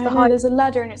 Above the height? There's a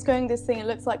ladder and it's going this thing. It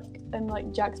looks like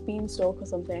Jack's Beanstalk or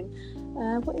something.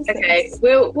 What is this?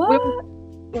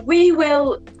 We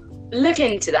will look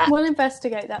into that. We'll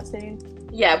investigate that soon.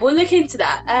 Yeah, we'll look into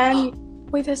that.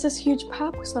 Wait, there's this huge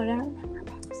purple slide. I don't remember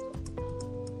about this.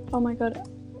 Oh my god.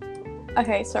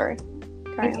 Okay, sorry.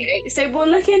 Okay, so we'll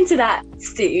look into that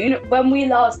soon. When we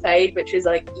last played, which was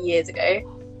years ago,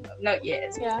 not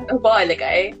years, a while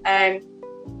ago,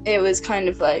 it was kind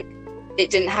of it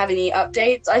didn't have any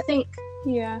updates. I think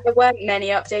there weren't many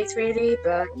updates really,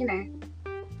 but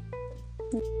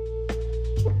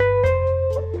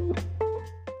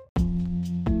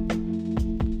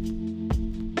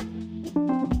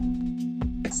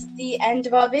That's the end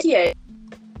of our video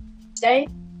today.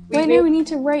 We need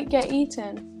to rate Get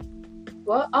Eaten.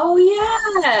 What? Oh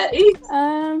yeah.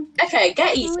 Okay,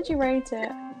 Get Eaten. How would you rate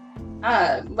it?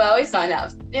 Well, it's 9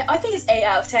 out of... I think it's 8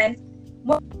 out of 10.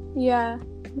 Yeah.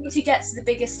 Once you get to the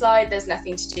biggest slide, there's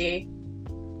nothing to do.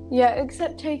 Yeah,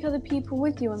 except take other people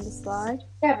with you on the slide.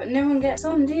 Yeah, but no one gets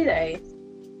on, do they?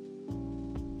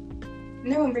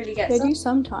 No one really gets on. They do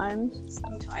sometimes.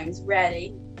 Sometimes,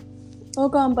 rarely. Or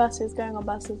go on buses. Going on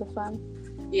buses are fun.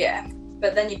 Yeah,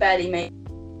 but then you barely make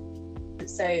it,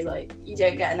 so you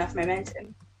don't get enough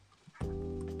momentum.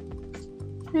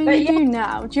 No, but you do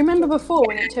now. Do you remember before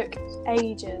when it took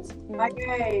ages?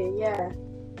 Okay, yeah.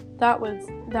 That was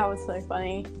so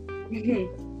funny.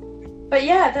 But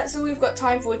yeah, that's all we've got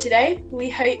time for today. We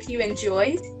hope you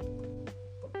enjoyed.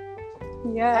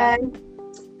 Yeah.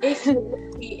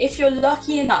 If you're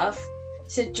lucky enough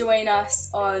to join us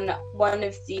on one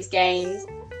of these games,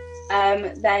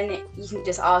 then you can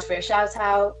just ask for a shout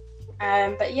out.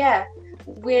 But yeah,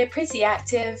 we're pretty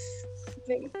active.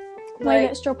 Wait,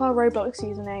 let's drop our Roblox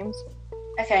usernames.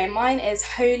 Okay, mine is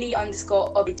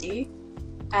holy_obidu,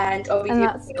 and obidu And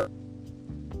that's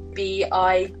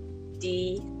BIDOOO.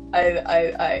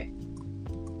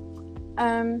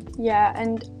 Yeah,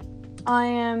 and I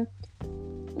am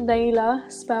Leila,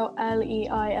 spelled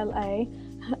LEILA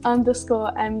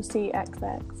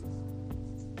 _MCXX.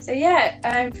 So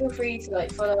yeah, feel free to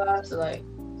like follow us or like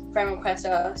friend request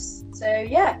us. So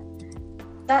yeah,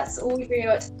 that's all we've really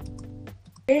got.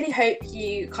 Really hope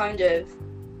you kind of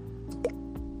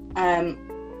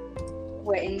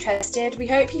were interested. We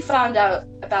hope you found out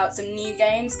about some new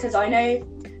games, because I know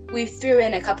we threw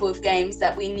in a couple of games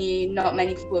that we knew not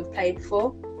many people have played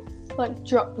before. Like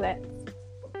Droplet.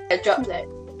 Droplet.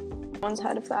 No one's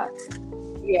heard of that.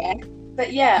 Yeah.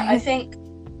 But yeah, I think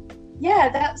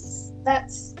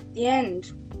that's the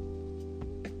end.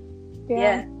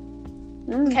 Yeah.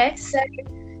 Okay, so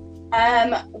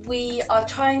we are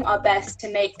trying our best to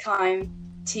make time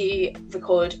to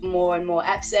record more and more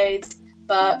episodes,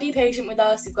 but be patient with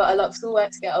us. We've got a lot of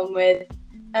schoolwork to get on with.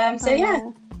 So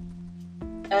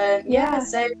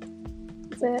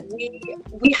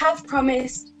we have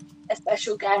promised a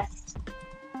special guest,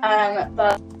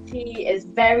 but she is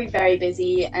very, very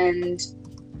busy, and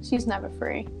she's never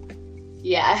free.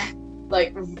 Yeah,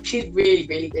 like she's really,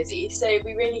 really busy. So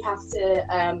we really have to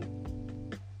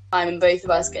time in both of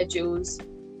our schedules.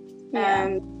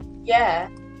 I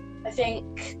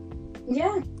think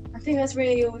that's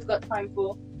really all we've got time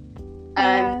for.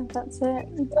 That's it.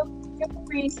 Feel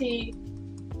free to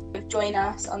join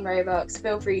us on Roblox.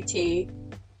 Feel free to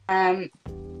I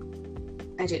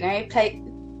don't know, try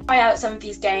out some of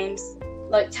these games.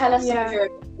 Like, tell us some of your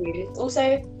opinions.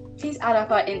 Also, please add up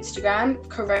our Instagram,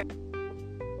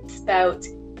 spelled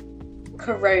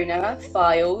Corona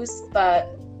Files,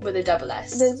 but with a double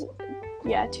S. There's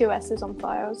 2 S's on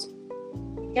Files.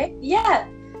 Okay,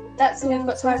 that's all we've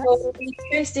got time for. We'll be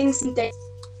posting some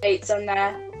dates on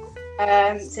there.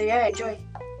 So enjoy.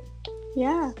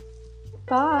 Yeah.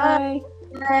 Bye.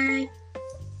 Bye.